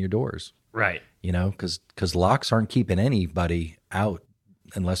you locking your doors? Right. Because locks aren't keeping anybody out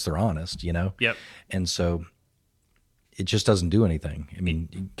unless they're honest, Yep. And so it just doesn't do anything. I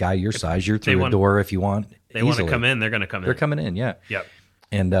mean, guy your size, you're through a door if you want. They want to come in, they're going to come in. They're coming in, yeah. Yep.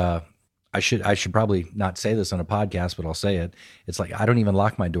 And I should probably not say this on a podcast, but I'll say it. It's like I don't even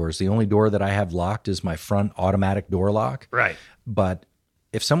lock my doors. The only door that I have locked is my front automatic door lock. Right. But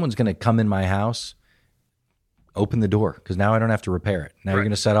if someone's going to come in my house, open the door, because now I don't have to repair it. Now you're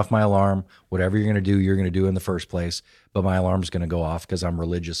going to set off my alarm. Whatever you're going to do in the first place. But my alarm's going to go off because I'm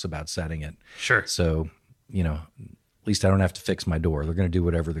religious about setting it. Sure. So, At least I don't have to fix my door. They're going to do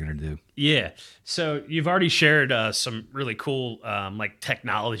whatever they're going to do. Yeah. So you've already shared some really cool like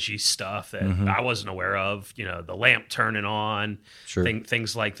technology stuff that I wasn't aware of. The lamp turning on, Sure.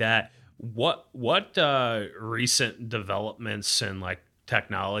 things like that. What recent developments in like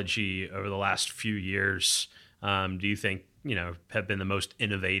technology over the last few years do you think have been the most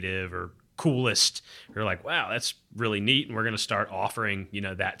innovative or coolest? You're like, wow, that's really neat, and we're going to start offering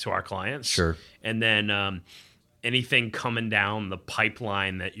that to our clients. Sure. And then anything coming down the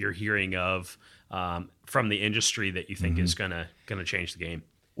pipeline that you're hearing of from the industry that you think is gonna change the game?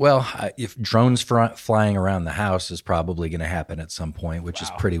 Well, if drones flying around the house is probably going to happen at some point, which is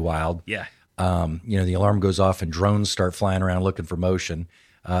pretty wild. Yeah. The alarm goes off and drones start flying around looking for motion.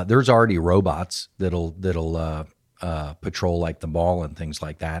 There's already robots that'll patrol like the mall and things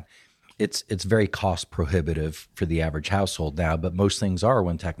like that. It's very cost prohibitive for the average household now, but most things are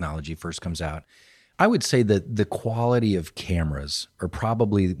when technology first comes out. I would say that the quality of cameras are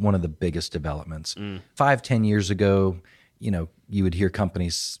probably one of the biggest developments. 5-10 years ago, you would hear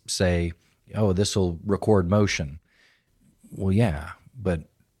companies say, oh, this will record motion. Well, yeah, but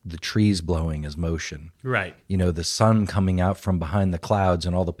the trees blowing is motion. Right. The sun coming out from behind the clouds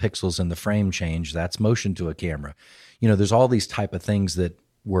and all the pixels in the frame change, that's motion to a camera. There's all these type of things that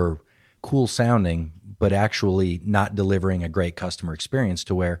were cool sounding, but actually not delivering a great customer experience,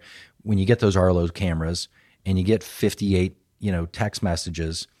 to where when you get those Arlo cameras and you get 58, text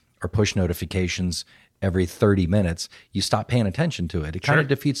messages or push notifications every 30 minutes, you stop paying attention to it. It kind of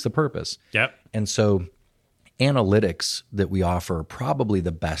defeats the purpose. Yep. And so analytics that we offer are probably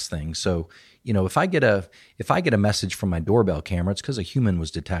the best thing. So, if I get a message from my doorbell camera, it's because a human was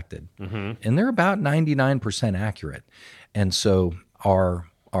detected. And they're about 99% accurate. And so our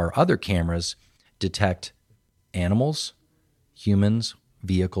other cameras detect animals, humans,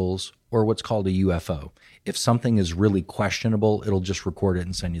 vehicles, or what's called a UFO. If something is really questionable, it'll just record it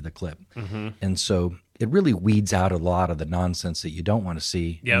and send you the clip. And so it really weeds out a lot of the nonsense that you don't want to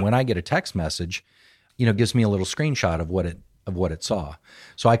see. Yep. And when I get a text message, it gives me a little screenshot of what it saw.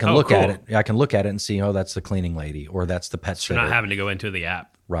 So I can look at it. I can look at it and see, oh, that's the cleaning lady, or that's the pet sitter. You're not having to go into the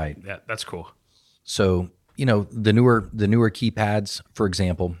app. Right. Yeah, that's cool. So, the newer keypads, for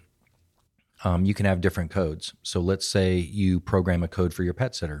example, you can have different codes. So let's say you program a code for your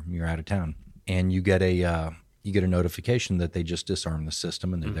pet sitter, you're out of town, and you get a notification that they just disarmed the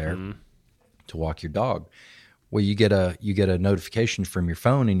system and they're there to walk your dog. Well, you get a notification from your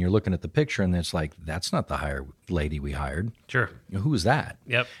phone and you're looking at the picture and it's like, that's not the lady we hired. Sure. Who was that?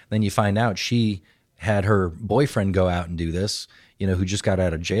 Yep. Then you find out she had her boyfriend go out and do this, who just got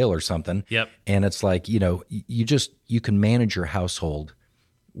out of jail or something. Yep. And it's like, you can manage your household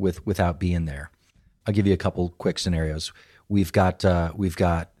without being there. I'll give you a couple quick scenarios. We've got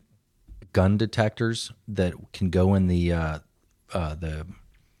gun detectors that can go in the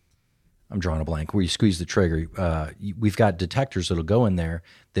I'm drawing a blank, where you squeeze the trigger. We've got detectors that'll go in there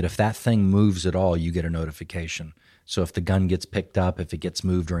that if that thing moves at all, you get a notification. So if the gun gets picked up, if it gets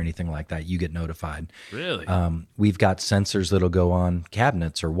moved or anything like that, you get notified. Really? We've got sensors that'll go on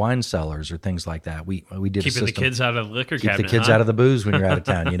cabinets or wine cellars or things like that. We did keeping the kids out of the liquor cabinet. Keep the kids out of the booze when you're out of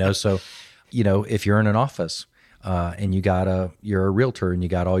town. So, if you're in an office and you're a realtor and you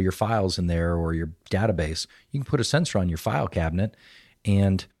got all your files in there or your database, you can put a sensor on your file cabinet,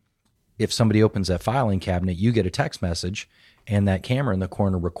 and if somebody opens that filing cabinet, you get a text message, and that camera in the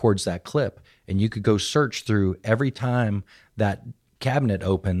corner records that clip. And you could go search through every time that cabinet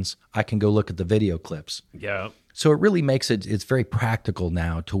opens. I can go look at the video clips. Yeah. So it really makes it's very practical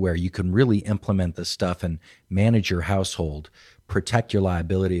now, to where you can really implement this stuff and manage your household, protect your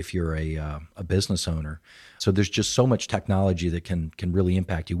liability if you're a business owner. So there's just so much technology that can really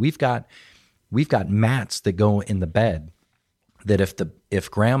impact you. We've got mats that go in the bed that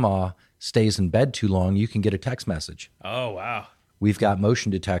if grandma stays in bed too long, you can get a text message. Oh, wow. We've got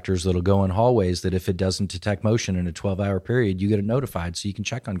motion detectors that'll go in hallways that if it doesn't detect motion in a 12-hour period, you get it notified so you can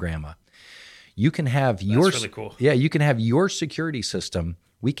check on grandma. You can have That's really cool. Yeah, you can have your security system.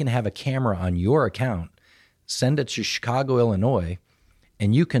 We can have a camera on your account, send it to Chicago, Illinois,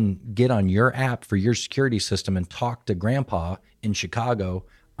 and you can get on your app for your security system and talk to grandpa in Chicago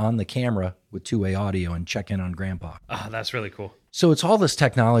on the camera with two-way audio and check in on grandpa. Oh, that's really cool. So it's all this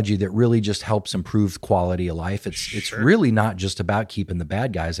technology that really just helps improve quality of life. It's really not just about keeping the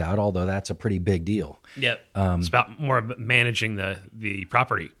bad guys out, although that's a pretty big deal. Yep. It's about more of managing the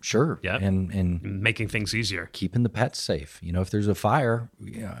property. Sure. Yep. And making things easier. Keeping the pets safe. If there's a fire,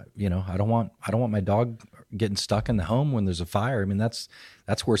 I don't want my dog getting stuck in the home when there's a fire. I mean, that's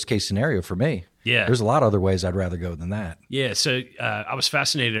worst case scenario for me. Yeah. There's a lot of other ways I'd rather go than that. Yeah. So I was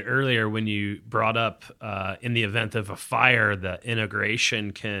fascinated earlier when you brought up in the event of a fire, the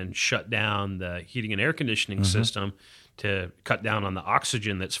integration can shut down the heating and air conditioning system to cut down on the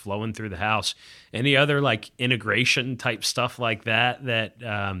oxygen that's flowing through the house. Any other like integration type stuff like that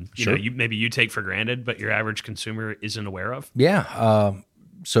Sure. maybe you take for granted, but your average consumer isn't aware of? Yeah.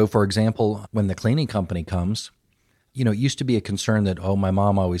 So, for example, when the cleaning company comes, it used to be a concern that, my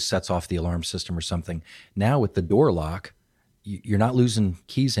mom always sets off the alarm system or something. Now with the door lock, you're not losing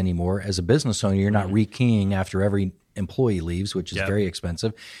keys anymore. As a business owner, you're not rekeying after every employee leaves, which is very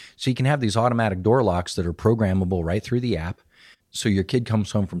expensive. So you can have these automatic door locks that are programmable right through the app. So your kid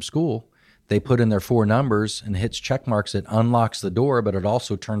comes home from school, they put in their 4 numbers and hits check marks. It unlocks the door, but it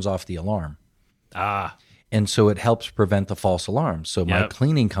also turns off the alarm. And so it helps prevent the false alarms. So my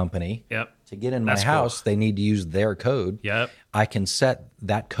cleaning company, to get in my house, they need to use their code. I can set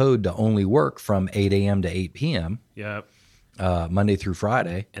that code to only work from 8 a.m. to 8 p.m. Monday through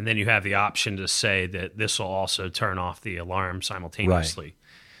Friday. And then you have the option to say that this will also turn off the alarm simultaneously. Right.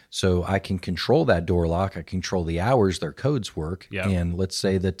 So I can control that door lock. I control the hours their codes work. And let's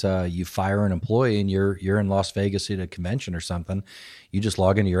say that you fire an employee and you're in Las Vegas at a convention or something. You just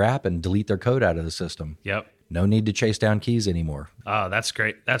log into your app and delete their code out of the system. No need to chase down keys anymore. Oh, that's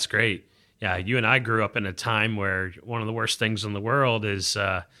great. That's great. Yeah, you and I grew up in a time where one of the worst things in the world is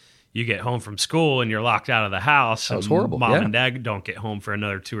you get home from school and you're locked out of the house. That was horrible. Mom and dad don't get home for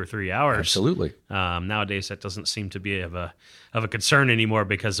another 2 or 3 hours. Absolutely. Nowadays, that doesn't seem to be of a concern anymore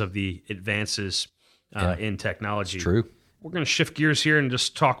because of the advances in technology. It's true. We're going to shift gears here and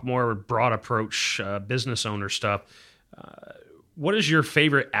just talk more broad approach business owner stuff. What is your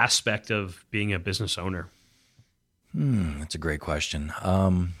favorite aspect of being a business owner? That's a great question.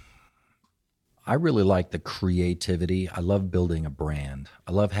 I really like the creativity. I love building a brand.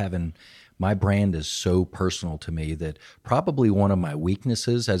 I love having my brand is so personal to me that probably one of my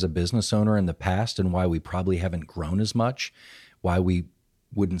weaknesses as a business owner in the past and why we probably haven't grown as much, why we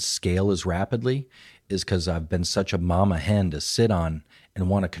wouldn't scale as rapidly is because I've been such a mama hen to sit on and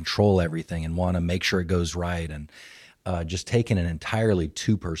want to control everything and want to make sure it goes right and just taking it entirely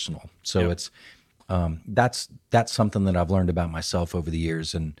too personal. So it's that's something that I've learned about myself over the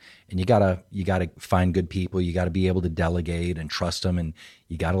years, and you gotta find good people. You gotta be able to delegate and trust them, and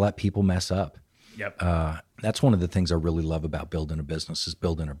you gotta let people mess up. That's one of the things I really love about building a business is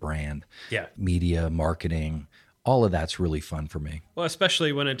building a brand. Media, marketing, all of that's really fun for me. Well,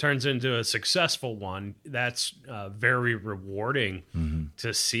 especially when it turns into a successful one, that's very rewarding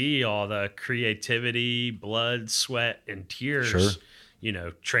to see all the creativity, blood, sweat, and tears.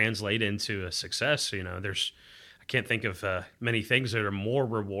 Translate into a success. I can't think of many things that are more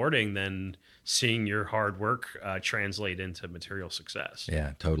rewarding than seeing your hard work translate into material success.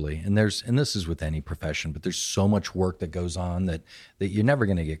 Yeah, totally. And this is with any profession, but there's so much work that goes on that you're never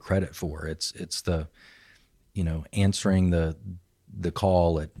going to get credit for. It's the, answering the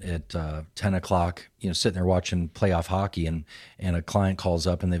call at 10 o'clock, sitting there watching playoff hockey and a client calls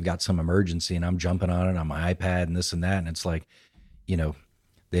up and they've got some emergency and I'm jumping on it on my iPad and this and that. And it's like,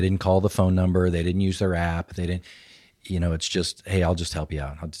 they didn't call the phone number. They didn't use their app. They didn't, it's just, hey, I'll just help you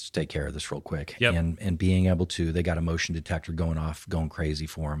out. I'll just take care of this real quick. And being able to, they got a motion detector going off, going crazy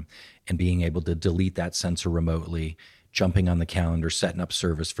for them, and being able to delete that sensor remotely, jumping on the calendar, setting up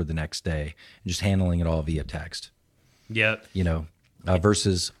service for the next day, and just handling it all via text.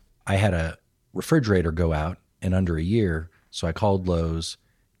 Versus I had a refrigerator go out in under a year. So I called Lowe's,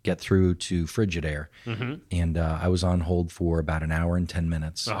 get through to Frigidaire. And I was on hold for about an hour and 10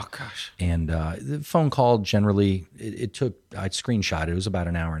 minutes. Oh, gosh. And the phone call generally, it took, I'd screenshot it was about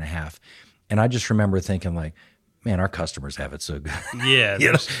an hour and a half. And I just remember thinking like, man, our customers have it so good. Yeah.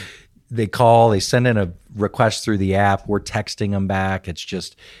 They call, they send in a request through the app. We're texting them back.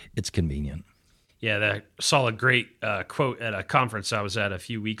 It's convenient. Yeah, I saw a great quote at a conference I was at a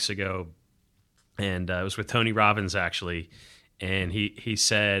few weeks ago. And it was with Tony Robbins, actually. And he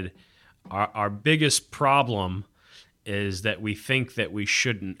said, our biggest problem is that we think that we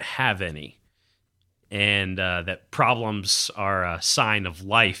shouldn't have any, and that problems are a sign of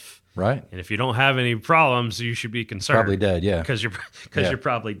life. Right. And if you don't have any problems, you should be concerned. Probably dead, yeah. Because you're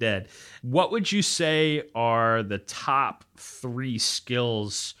probably dead. What would you say are the top 3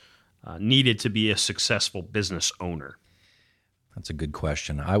 skills needed to be a successful business owner? That's a good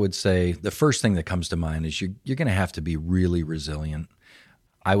question. I would say the first thing that comes to mind is you're going to have to be really resilient.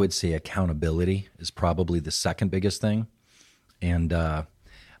 I would say accountability is probably the second biggest thing. And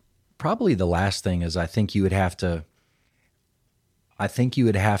probably the last thing is I think you would have to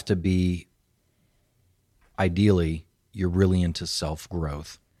be ideally you're really into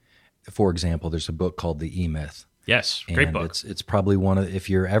self-growth. For example, there's a book called The E-Myth. Yes, great book. It's probably one of, if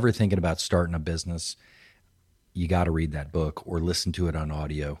you're ever thinking about starting a business, you got to read that book or listen to it on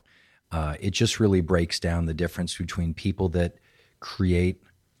audio. It just really breaks down the difference between people that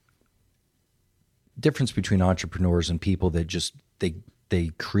difference between entrepreneurs and people that just,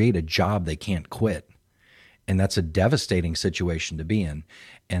 they create a job they can't quit. And that's a devastating situation to be in.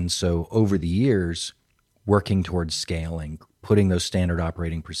 And so over the years, working towards scaling, putting those standard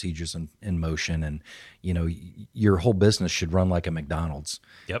operating procedures in motion, and your whole business should run like a McDonald's.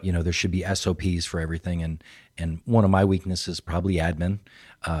 Yep. There should be SOPs for everything, and one of my weaknesses is probably admin.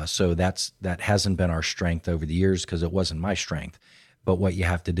 So that hasn't been our strength over the years because it wasn't my strength. But what you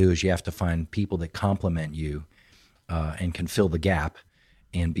have to do is you have to find people that complement you and can fill the gap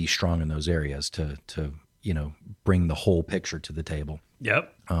and be strong in those areas to bring the whole picture to the table.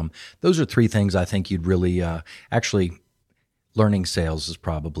 Yep. Those are three things I think you'd really actually. Learning sales is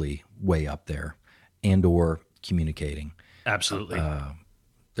probably way up there, and or communicating. Absolutely.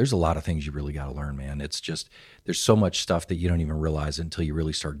 There's a lot of things you really got to learn, man. It's just, there's so much stuff that you don't even realize until you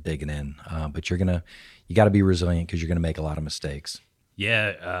really start digging in. But you got to be resilient because you're going to make a lot of mistakes.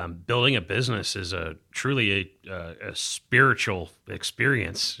 Yeah. Building a business is truly a spiritual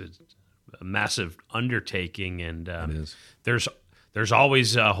experience. It's a massive undertaking, and It is. there's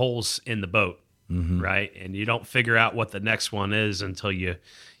always holes in the boat. Mm-hmm. Right. And you don't figure out what the next one is until you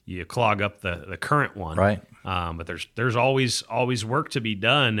clog up the current one. Right. But there's always work to be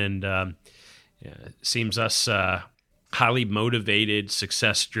done. And it seems us highly motivated,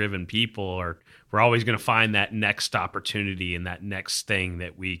 success-driven people we're always going to find that next opportunity and that next thing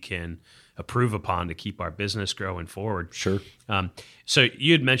that we can improve upon to keep our business growing forward. Sure. So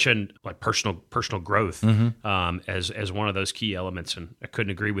you had mentioned like personal growth Mm-hmm. as one of those key elements, and I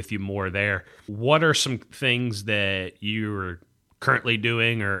couldn't agree with you more there. What are some things that you're currently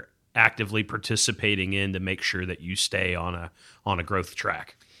doing or actively participating in to make sure that you stay on a growth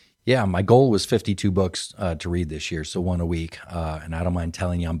track? Yeah, my goal was 52 books to read this year, so one a week. And I don't mind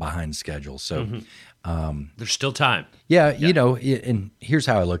telling you I'm behind schedule. So there's still time. Yeah, and here's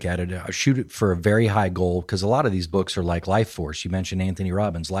how I look at it. I shoot it for a very high goal because a lot of these books are like Life Force. You mentioned Anthony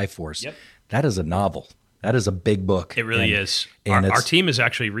Robbins' Life Force. Yep. That is a novel. That is a big book. It really is. And our team is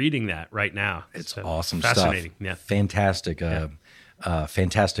actually reading that right now. It's awesome fascinating. stuff. Yeah. Fantastic.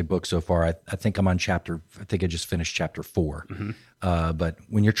 Fantastic book so far. I think I'm on I think I just finished chapter 4. Mm-hmm. But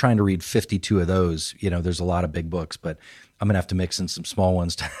when you're trying to read 52 of those, there's a lot of big books, but I'm going to have to mix in some small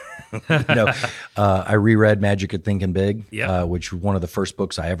ones. I reread Magic of Thinking Big, which was one of the first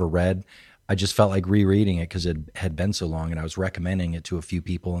books I ever read. I just felt like rereading it because it had been so long, and I was recommending it to a few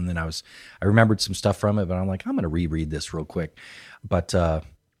people. And then I remembered some stuff from it, but I'm like, I'm going to reread this real quick. But what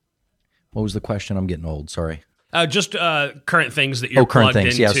was the question? I'm getting old. Sorry. Just current things that you're plugged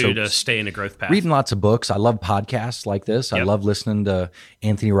into to stay in a growth path. Reading lots of books. I love podcasts like this. Yep. I love listening to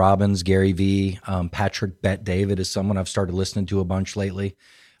Anthony Robbins, Gary Vee, Patrick Bet-David is someone I've started listening to a bunch lately.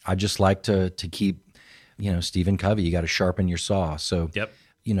 I just like to keep, Stephen Covey, you got to sharpen your saw. So,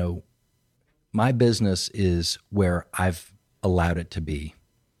 my business is where I've allowed it to be.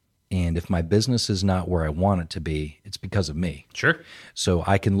 And if my business is not where I want it to be, it's because of me. Sure. So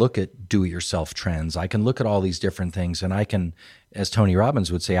I can look at do-it-yourself trends. I can look at all these different things, and I can, as Tony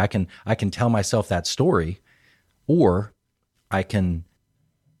Robbins would say, I can tell myself that story, or I can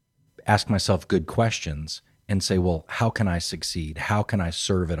ask myself good questions and say, well, how can I succeed? How can I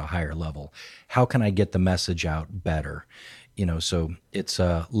serve at a higher level? How can I get the message out better? So it's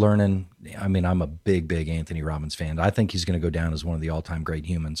learning. I mean, I'm a big Anthony Robbins fan. I think he's going to go down as one of the all-time great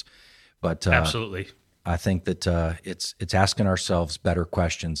humans. But absolutely, I think that it's asking ourselves better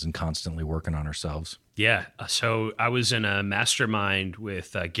questions and constantly working on ourselves. Yeah. So I was in a mastermind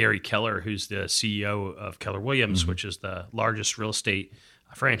with Gary Keller, who's the CEO of Keller Williams, which is the largest real estate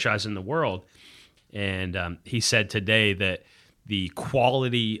franchise in the world. And he said today that the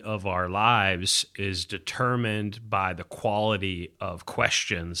quality of our lives is determined by the quality of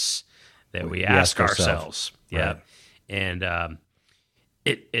questions that we ask ourselves. Right. Yeah. And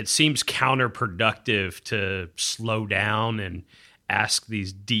it seems counterproductive to slow down and ask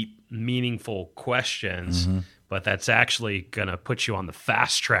these deep, meaningful questions, but that's actually going to put you on the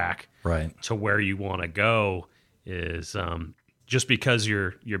fast track to where you want to go. Is just because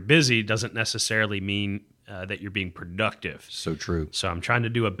you're busy doesn't necessarily mean that you're being productive. So true. So I'm trying to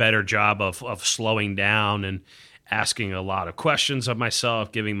do a better job of slowing down and asking a lot of questions of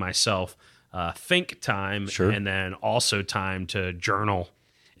myself, giving myself think time, and then also time to journal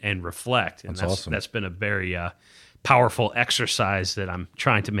and reflect. And that's awesome. That's been a very powerful exercise that I'm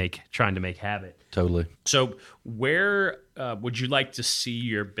trying to make habit. Totally. So where would you like to see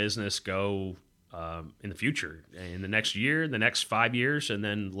your business go in the future, in the next year, the next 5 years, and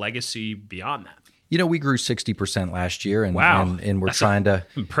then legacy beyond that? We grew 60% last year, and wow, and we're trying to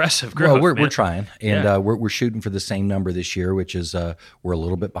impressive growth. Well, we're trying, and Yeah. we're shooting for the same number this year, which is we're a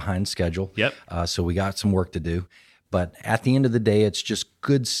little bit behind schedule. Yep. So we got some work to do, but at the end of the day, it's just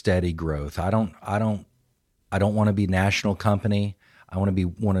good, steady growth. I don't want to be national company. I want to be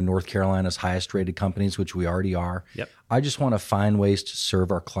one of North Carolina's highest rated companies, which we already are. Yep. I just want to find ways to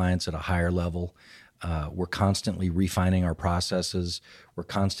serve our clients at a higher level. We're constantly refining our processes. We're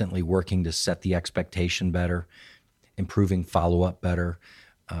constantly working to set the expectation better, improving follow-up better.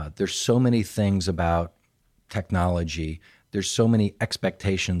 There's so many things about technology. There's so many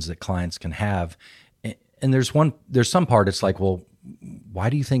expectations that clients can have. And there's some part it's like, well,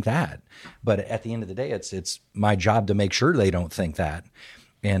 why do you think that? But at the end of the day, it's my job to make sure they don't think that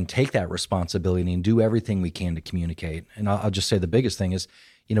and take that responsibility and do everything we can to communicate. And I'll just say the biggest thing is,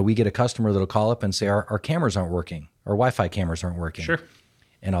 we get a customer that'll call up and say, our cameras aren't working, our Wi-Fi cameras aren't working. Sure.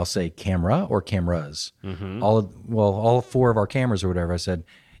 And I'll say, camera or cameras? Mm-hmm. All 4 of our cameras or whatever. I said,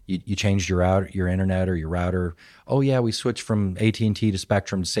 you changed your internet or your router. Oh yeah, we switched from AT&T to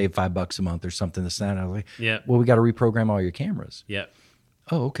Spectrum to save $5 a month or something. This and that. I was like, Yeah. well, we got to reprogram all your cameras. Yeah.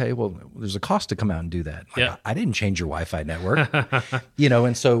 Oh, okay. Well, there's a cost to come out and do that. Like, Yeah. I didn't change your Wi-Fi network.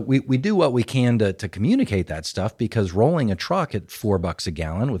 And so we do what we can to communicate that stuff, because rolling a truck at $4 a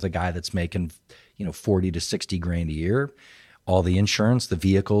gallon with a guy that's making, 40 to 60 grand a year, all the insurance, the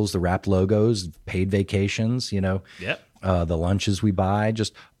vehicles, the wrapped logos, paid vacations, Yep. the lunches we buy,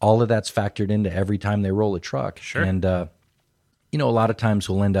 just all of that's factored into every time they roll a truck. Sure. And, a lot of times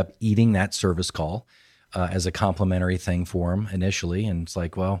we'll end up eating that service call as a complimentary thing for them initially. And it's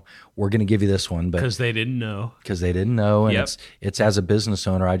like, well, we're going to give you this one, but Because they didn't know. And Yep. it's as a business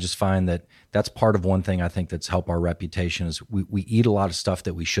owner, I just find that that's part of one thing I think that's helped our reputation is we eat a lot of stuff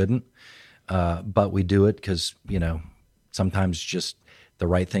that we shouldn't, but we do it because, sometimes just the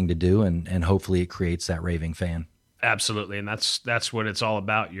right thing to do. And hopefully it creates that raving fan. Absolutely, and that's what it's all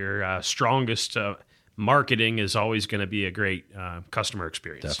about. Your strongest marketing is always going to be a great customer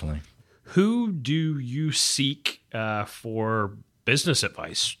experience. Definitely. Who do you seek for business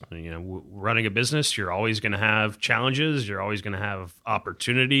advice? Running a business, you're always going to have challenges. You're always going to have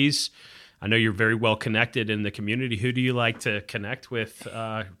opportunities. I know you're very well connected in the community. Who do you like to connect with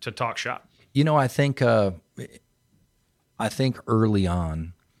to talk shop? I think early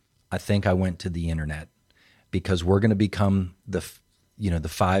on, I went to the internet, because we're going to become the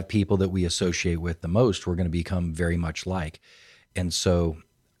 5 people that we associate with the most. We're going to become very much like, and so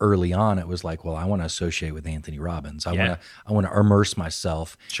early on, it was like, well, I want to associate with Anthony Robbins. I want to immerse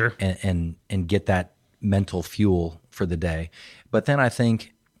myself, Sure, and get that mental fuel for the day. But then I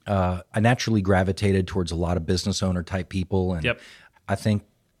think I naturally gravitated towards a lot of business owner type people, and Yep. I think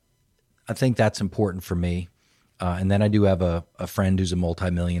that's important for me. And then I do have a friend who's a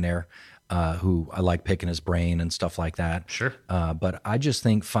multimillionaire who I like picking his brain and stuff like that. Sure. But I just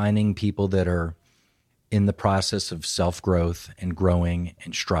think finding people that are in the process of self-growth and growing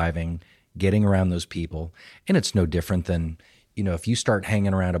and striving, getting around those people. And it's no different than, if you start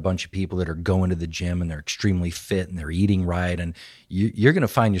hanging around a bunch of people that are going to the gym and they're extremely fit and they're eating right, and you're going to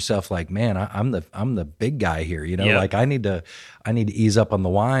find yourself like, man, I'm the big guy here. Yeah. Like I need to ease up on the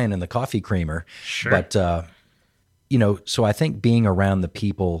wine and the coffee creamer. Sure. But, so I think being around the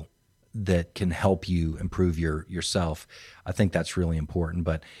people that can help you improve yourself, I think that's really important.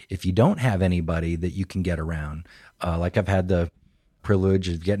 But if you don't have anybody that you can get around, like I've had the privilege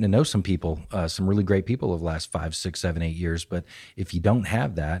of getting to know some people, some really great people over the last 5, 6, 7, 8 years. But if you don't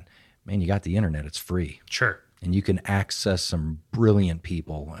have that, man, you got the internet, it's free. Sure. And you can access some brilliant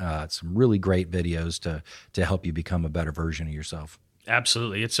people, some really great videos to help you become a better version of yourself.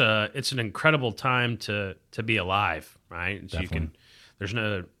 Absolutely. It's an incredible time to be alive, right? So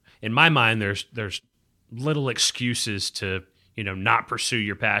Definitely. In my mind, there's little excuses to, not pursue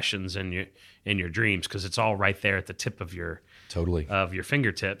your passions and your dreams, because it's all right there at the tip of your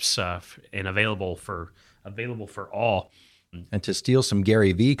fingertips, and available for all. And to steal some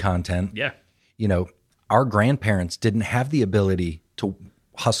Gary Vee content, Yeah. Our grandparents didn't have the ability to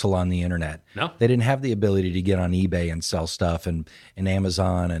hustle on the internet. No. They didn't have the ability to get on eBay and sell stuff and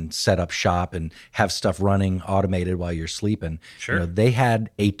Amazon and set up shop and have stuff running automated while you're sleeping. Sure. They had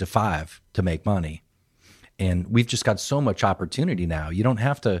 8 to 5 to make money. And we've just got so much opportunity now. You don't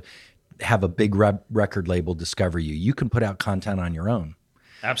have to have a big record label discover you. You can put out content on your own.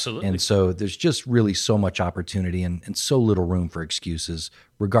 Absolutely. And so there's just really so much opportunity and so little room for excuses,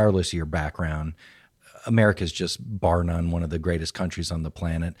 regardless of your background. America's just bar none one of the greatest countries on the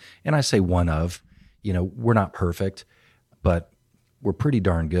planet. And I say one of, we're not perfect, but we're pretty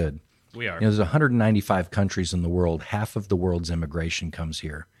darn good. We are. There's 195 countries in the world. Half of the world's immigration comes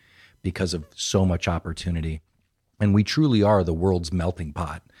here because of so much opportunity. And we truly are the world's melting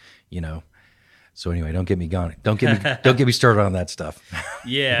pot, So anyway, don't get me going. Don't get me started on that stuff.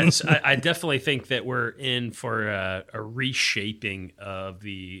 Yeah, I definitely think that we're in for a reshaping of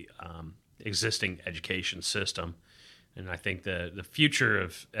the existing education system, and I think the future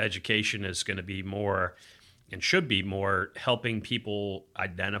of education is going to be more, and should be more, helping people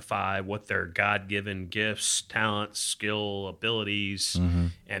identify what their God-given gifts, talents, skill, abilities,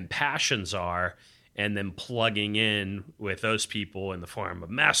 and passions are, and then plugging in with those people in the form of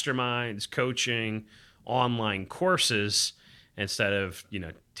masterminds, coaching, online courses, instead of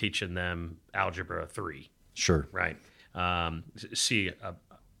teaching them Algebra 3. Sure. Right.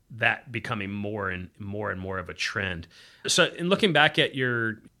 That becoming more and more of a trend. So, in looking back at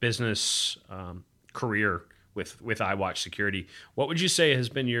your business career with iWatch Security, what would you say has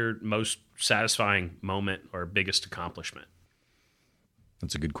been your most satisfying moment or biggest accomplishment?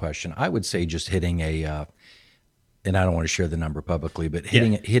 That's a good question. I would say just hitting and I don't want to share the number publicly, but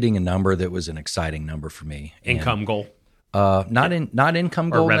hitting a number that was an exciting number for me. Income goal. Not income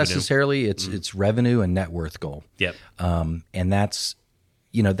goal revenue. Necessarily. It's revenue and net worth goal. Yep. And that's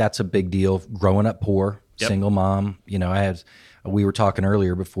a big deal. Growing up poor, single mom. We were talking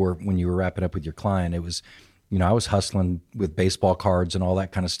earlier before when you were wrapping up with your client. It was, I was hustling with baseball cards and all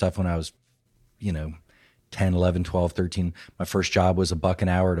that kind of stuff when I was, 10, 11, 12, 13. My first job was $1 an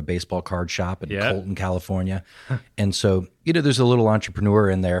hour at a baseball card shop in Colton, California. And so, there's a little entrepreneur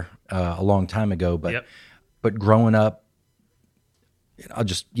in there a long time ago, but growing up, I'll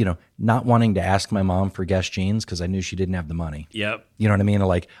just, not wanting to ask my mom for Guess jeans because I knew she didn't have the money. Yep. You know what I mean?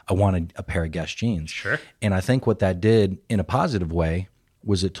 Like, I wanted a pair of Guess jeans. Sure. And I think what that did in a positive way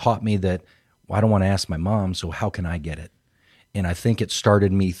was it taught me that, I don't want to ask my mom, so how can I get it? And I think it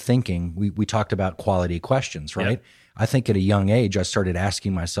started me thinking, we talked about quality questions, right? Yep. I think at a young age, I started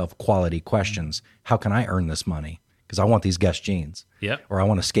asking myself quality questions. How can I earn this money? Because I want these Guess jeans. Yep. Or I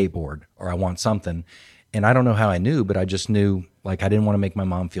want a skateboard, or I want something. And I don't know how I knew, but I just knew, like, I didn't want to make my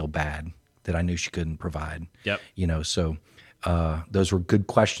mom feel bad that I knew she couldn't provide. Yep. So those were good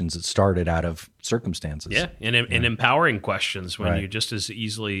questions that started out of circumstances. Yeah, and empowering questions when you just as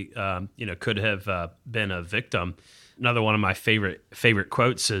easily, could have been a victim. Another one of my favorite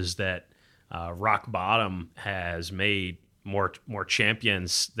quotes is that rock bottom has made more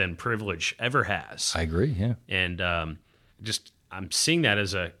champions than privilege ever has. I agree. Yeah, and I'm seeing that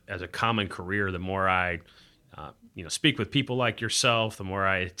as a common career. The more I speak with people like yourself, the more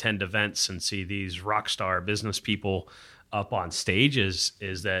I attend events and see these rock star business people up on stages,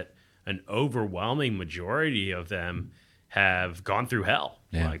 is that an overwhelming majority of them have gone through hell.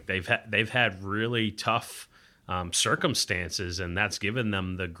 Yeah. Like they've had really tough circumstances, and that's given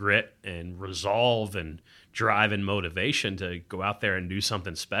them the grit and resolve and drive and motivation to go out there and do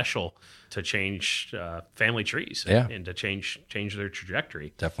something special to change family trees and to change their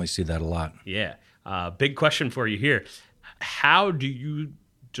trajectory. Definitely see that a lot. Yeah. Big question for you here. How do you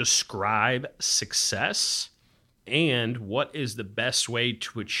describe success, and what is the best way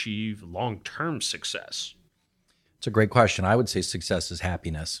to achieve long-term success? It's a great question. I would say success is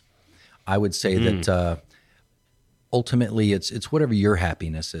happiness. I would say that ultimately it's whatever your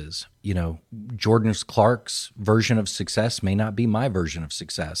happiness is. Jordan Clark's version of success may not be my version of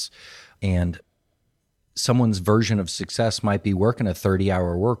success. And someone's version of success might be working a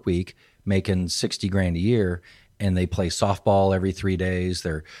 30-hour work week, making $60,000 a year, and they play softball every 3 days.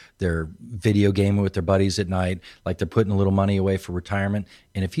 They're video gaming with their buddies at night, like they're putting a little money away for retirement.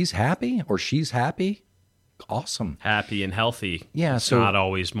 And if he's happy or she's happy, awesome. Happy and healthy. Yeah. It's so not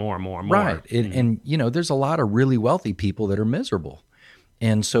always more. Right. And there's a lot of really wealthy people that are miserable.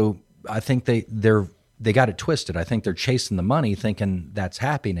 And so I think they got it twisted. I think they're chasing the money thinking that's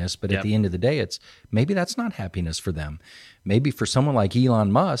happiness. But at the end of the day, maybe that's not happiness for them. Maybe for someone like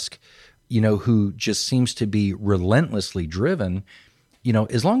Elon Musk, who just seems to be relentlessly driven,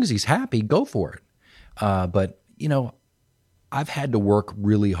 as long as he's happy, go for it. But I've had to work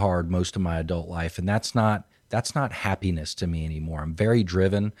really hard most of my adult life, and that's not happiness to me anymore. I'm very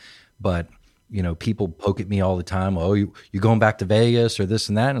driven, but people poke at me all the time. Oh, you going back to Vegas or this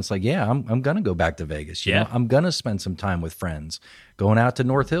and that? And it's like, yeah, I'm gonna go back to Vegas. You know, I'm gonna spend some time with friends, going out to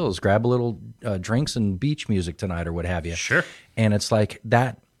North Hills, grab a little drinks and beach music tonight or what have you. Sure. And it's like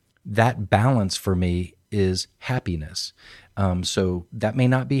that balance for me is happiness. So that may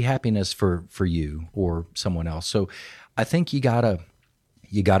not be happiness for you or someone else. So I think you gotta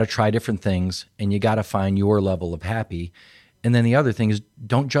you got to try different things, and you got to find your level of happy. And then the other thing is,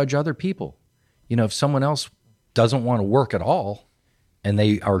 don't judge other people. If someone else doesn't want to work at all and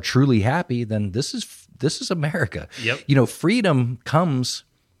they are truly happy, then this is America. Yep. Freedom comes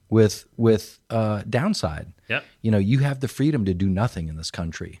with downside. Yep. You have the freedom to do nothing in this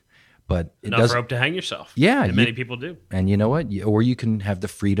country, but it Enough doesn't. rope to hang yourself. Yeah, And many people do. And you know what? Or you can have the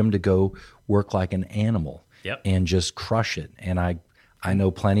freedom to go work like an animal. Yep. And just crush it. And I know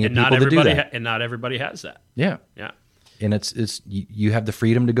plenty of And people that do that. and not everybody has that. Yeah. Yeah. And it's you have the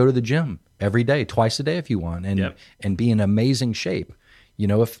freedom to go to the gym every day, twice a day if you want, and be in amazing shape.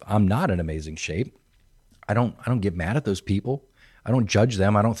 If I'm not in amazing shape, I don't get mad at those people. I don't judge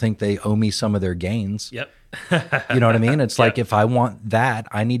them. I don't think they owe me some of their gains. Yep. You know what I mean? It's like, if I want that,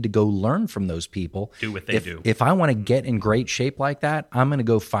 I need to go learn from those people. Do what they do. If I want to get in great shape like that, I'm going to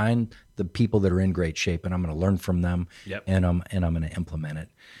go find the people that are in great shape, and I'm going to learn from them. Yep. And I'm going to implement it.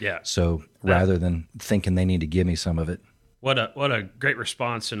 Yeah. So rather than thinking they need to give me some of it. What a great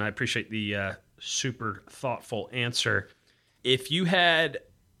response, and I appreciate the super thoughtful answer. If you had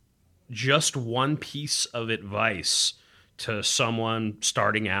just one piece of advice to someone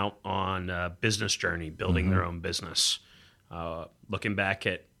starting out on a business journey, building their own business, looking back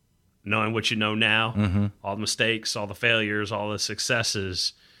at knowing what you know now, all the mistakes, all the failures, all the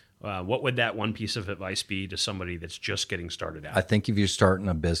successes, what would that one piece of advice be to somebody that's just getting started out? I think if you're starting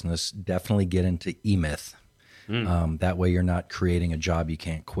a business, definitely get into E-Myth. That way you're not creating a job you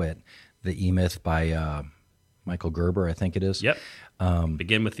can't quit. The E-Myth by Michael Gerber, I think it is. Yep.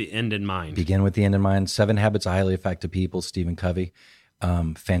 Begin with the end in mind. Begin with the end in mind. 7 Habits of Highly Effective People, Stephen Covey.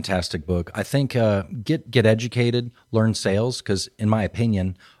 Fantastic book. I think get educated, learn sales, because in my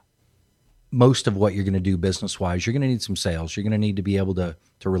opinion, most of what you're going to do business-wise, you're going to need some sales. You're going to need to be able to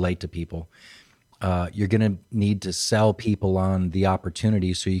relate to people. You're going to need to sell people on the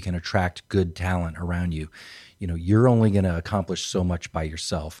opportunity so you can attract good talent around you. You're only going to accomplish so much by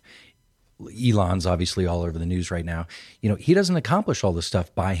yourself. Elon's obviously all over the news right now. He doesn't accomplish all this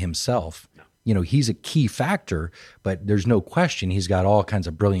stuff by himself. No. He's a key factor, but there's no question he's got all kinds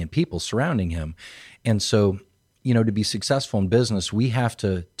of brilliant people surrounding him. And so, to be successful in business, we have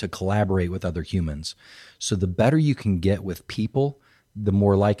to collaborate with other humans. So the better you can get with people, the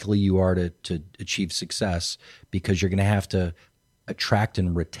more likely you are to achieve success, because you're going to have to attract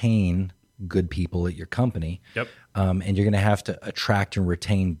and retain good people at your company. Yep. And you're going to have to attract and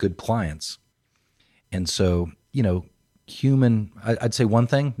retain good clients. And so, I'd say one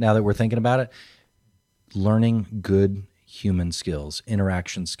thing now that we're thinking about it, learning good human skills,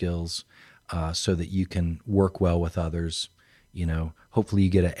 interaction skills, so that you can work well with others. Hopefully you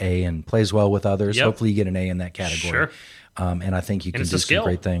get an A and plays well with others. Yep. Hopefully you get an A in that category. Sure. And I think you can it's do a some skill.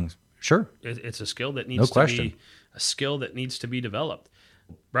 great things. Sure. It's a skill that No needs question. to be a skill that needs to be developed.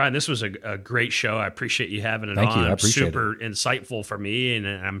 Brian, this was a great show. I appreciate you having it Thank on. you. I appreciate Super insightful for me, and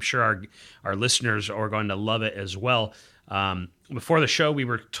I'm sure our listeners are going to love it as well. Before the show, we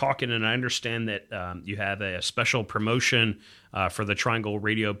were talking, and I understand that you have a special promotion for the Triangle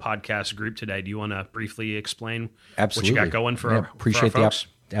Radio Podcast group today. Do you want to briefly explain Absolutely. what you got going for our appreciate folks?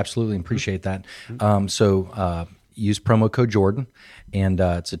 Absolutely appreciate that. So use promo code Jordan, and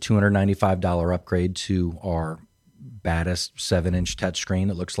it's a $295 upgrade to our baddest 7-inch touchscreen.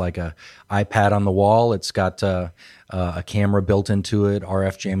 It looks like a iPad on the wall. It's got a camera built into it,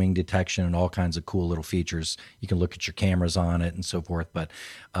 RF jamming detection, and all kinds of cool little features. You can look at your cameras on it and so forth. But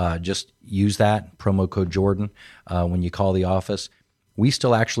just use that promo code Jordan when you call the office. We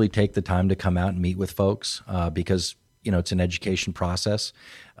still actually take the time to come out and meet with folks because it's an education process.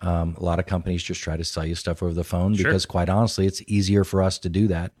 A lot of companies just try to sell you stuff over the phone because, quite honestly, it's easier for us to do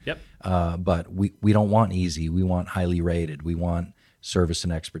that. Yep. But we don't want easy. We want highly rated. We want service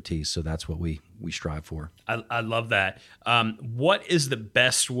and expertise. So that's what we strive for. I love that. What is the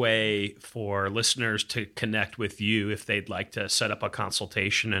best way for listeners to connect with you if they'd like to set up a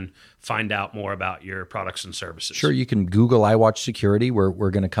consultation and find out more about your products and services? Sure. You can Google iWatch Security.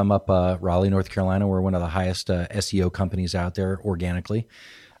 We're going to come up Raleigh, North Carolina. We're one of the highest SEO companies out there organically.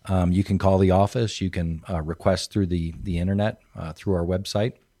 You can call the office. You can request through the internet, through our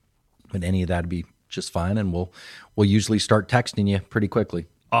website. But any of that would be just fine, and we'll usually start texting you pretty quickly.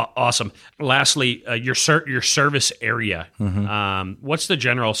 Awesome. Lastly, your service area. What's the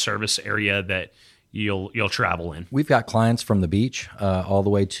general service area that you'll travel in? We've got clients from the beach all the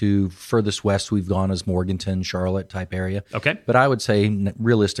way to furthest west we've gone is Morganton, Charlotte type area. Okay. But I would say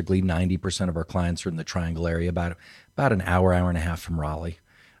realistically 90% of our clients are in the Triangle area, about an hour and a half from Raleigh.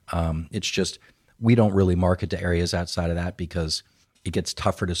 It's just we don't really market to areas outside of that because it gets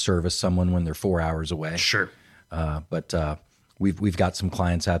tougher to service someone when they're 4 hours away. Sure. But we've got some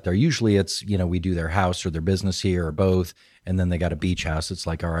clients out there. Usually it's, we do their house or their business here or both, and then they got a beach house. It's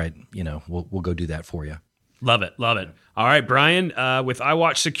like, all right, we'll go do that for you. Love it. Love it. All right, Brian, with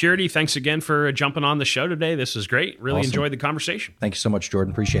iWatch Security, thanks again for jumping on the show today. This is great. Really enjoyed the conversation. Thank you so much,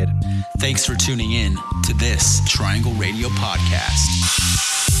 Jordan. Appreciate it. Thanks for tuning in to this Triangle Radio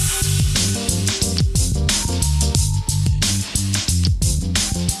podcast.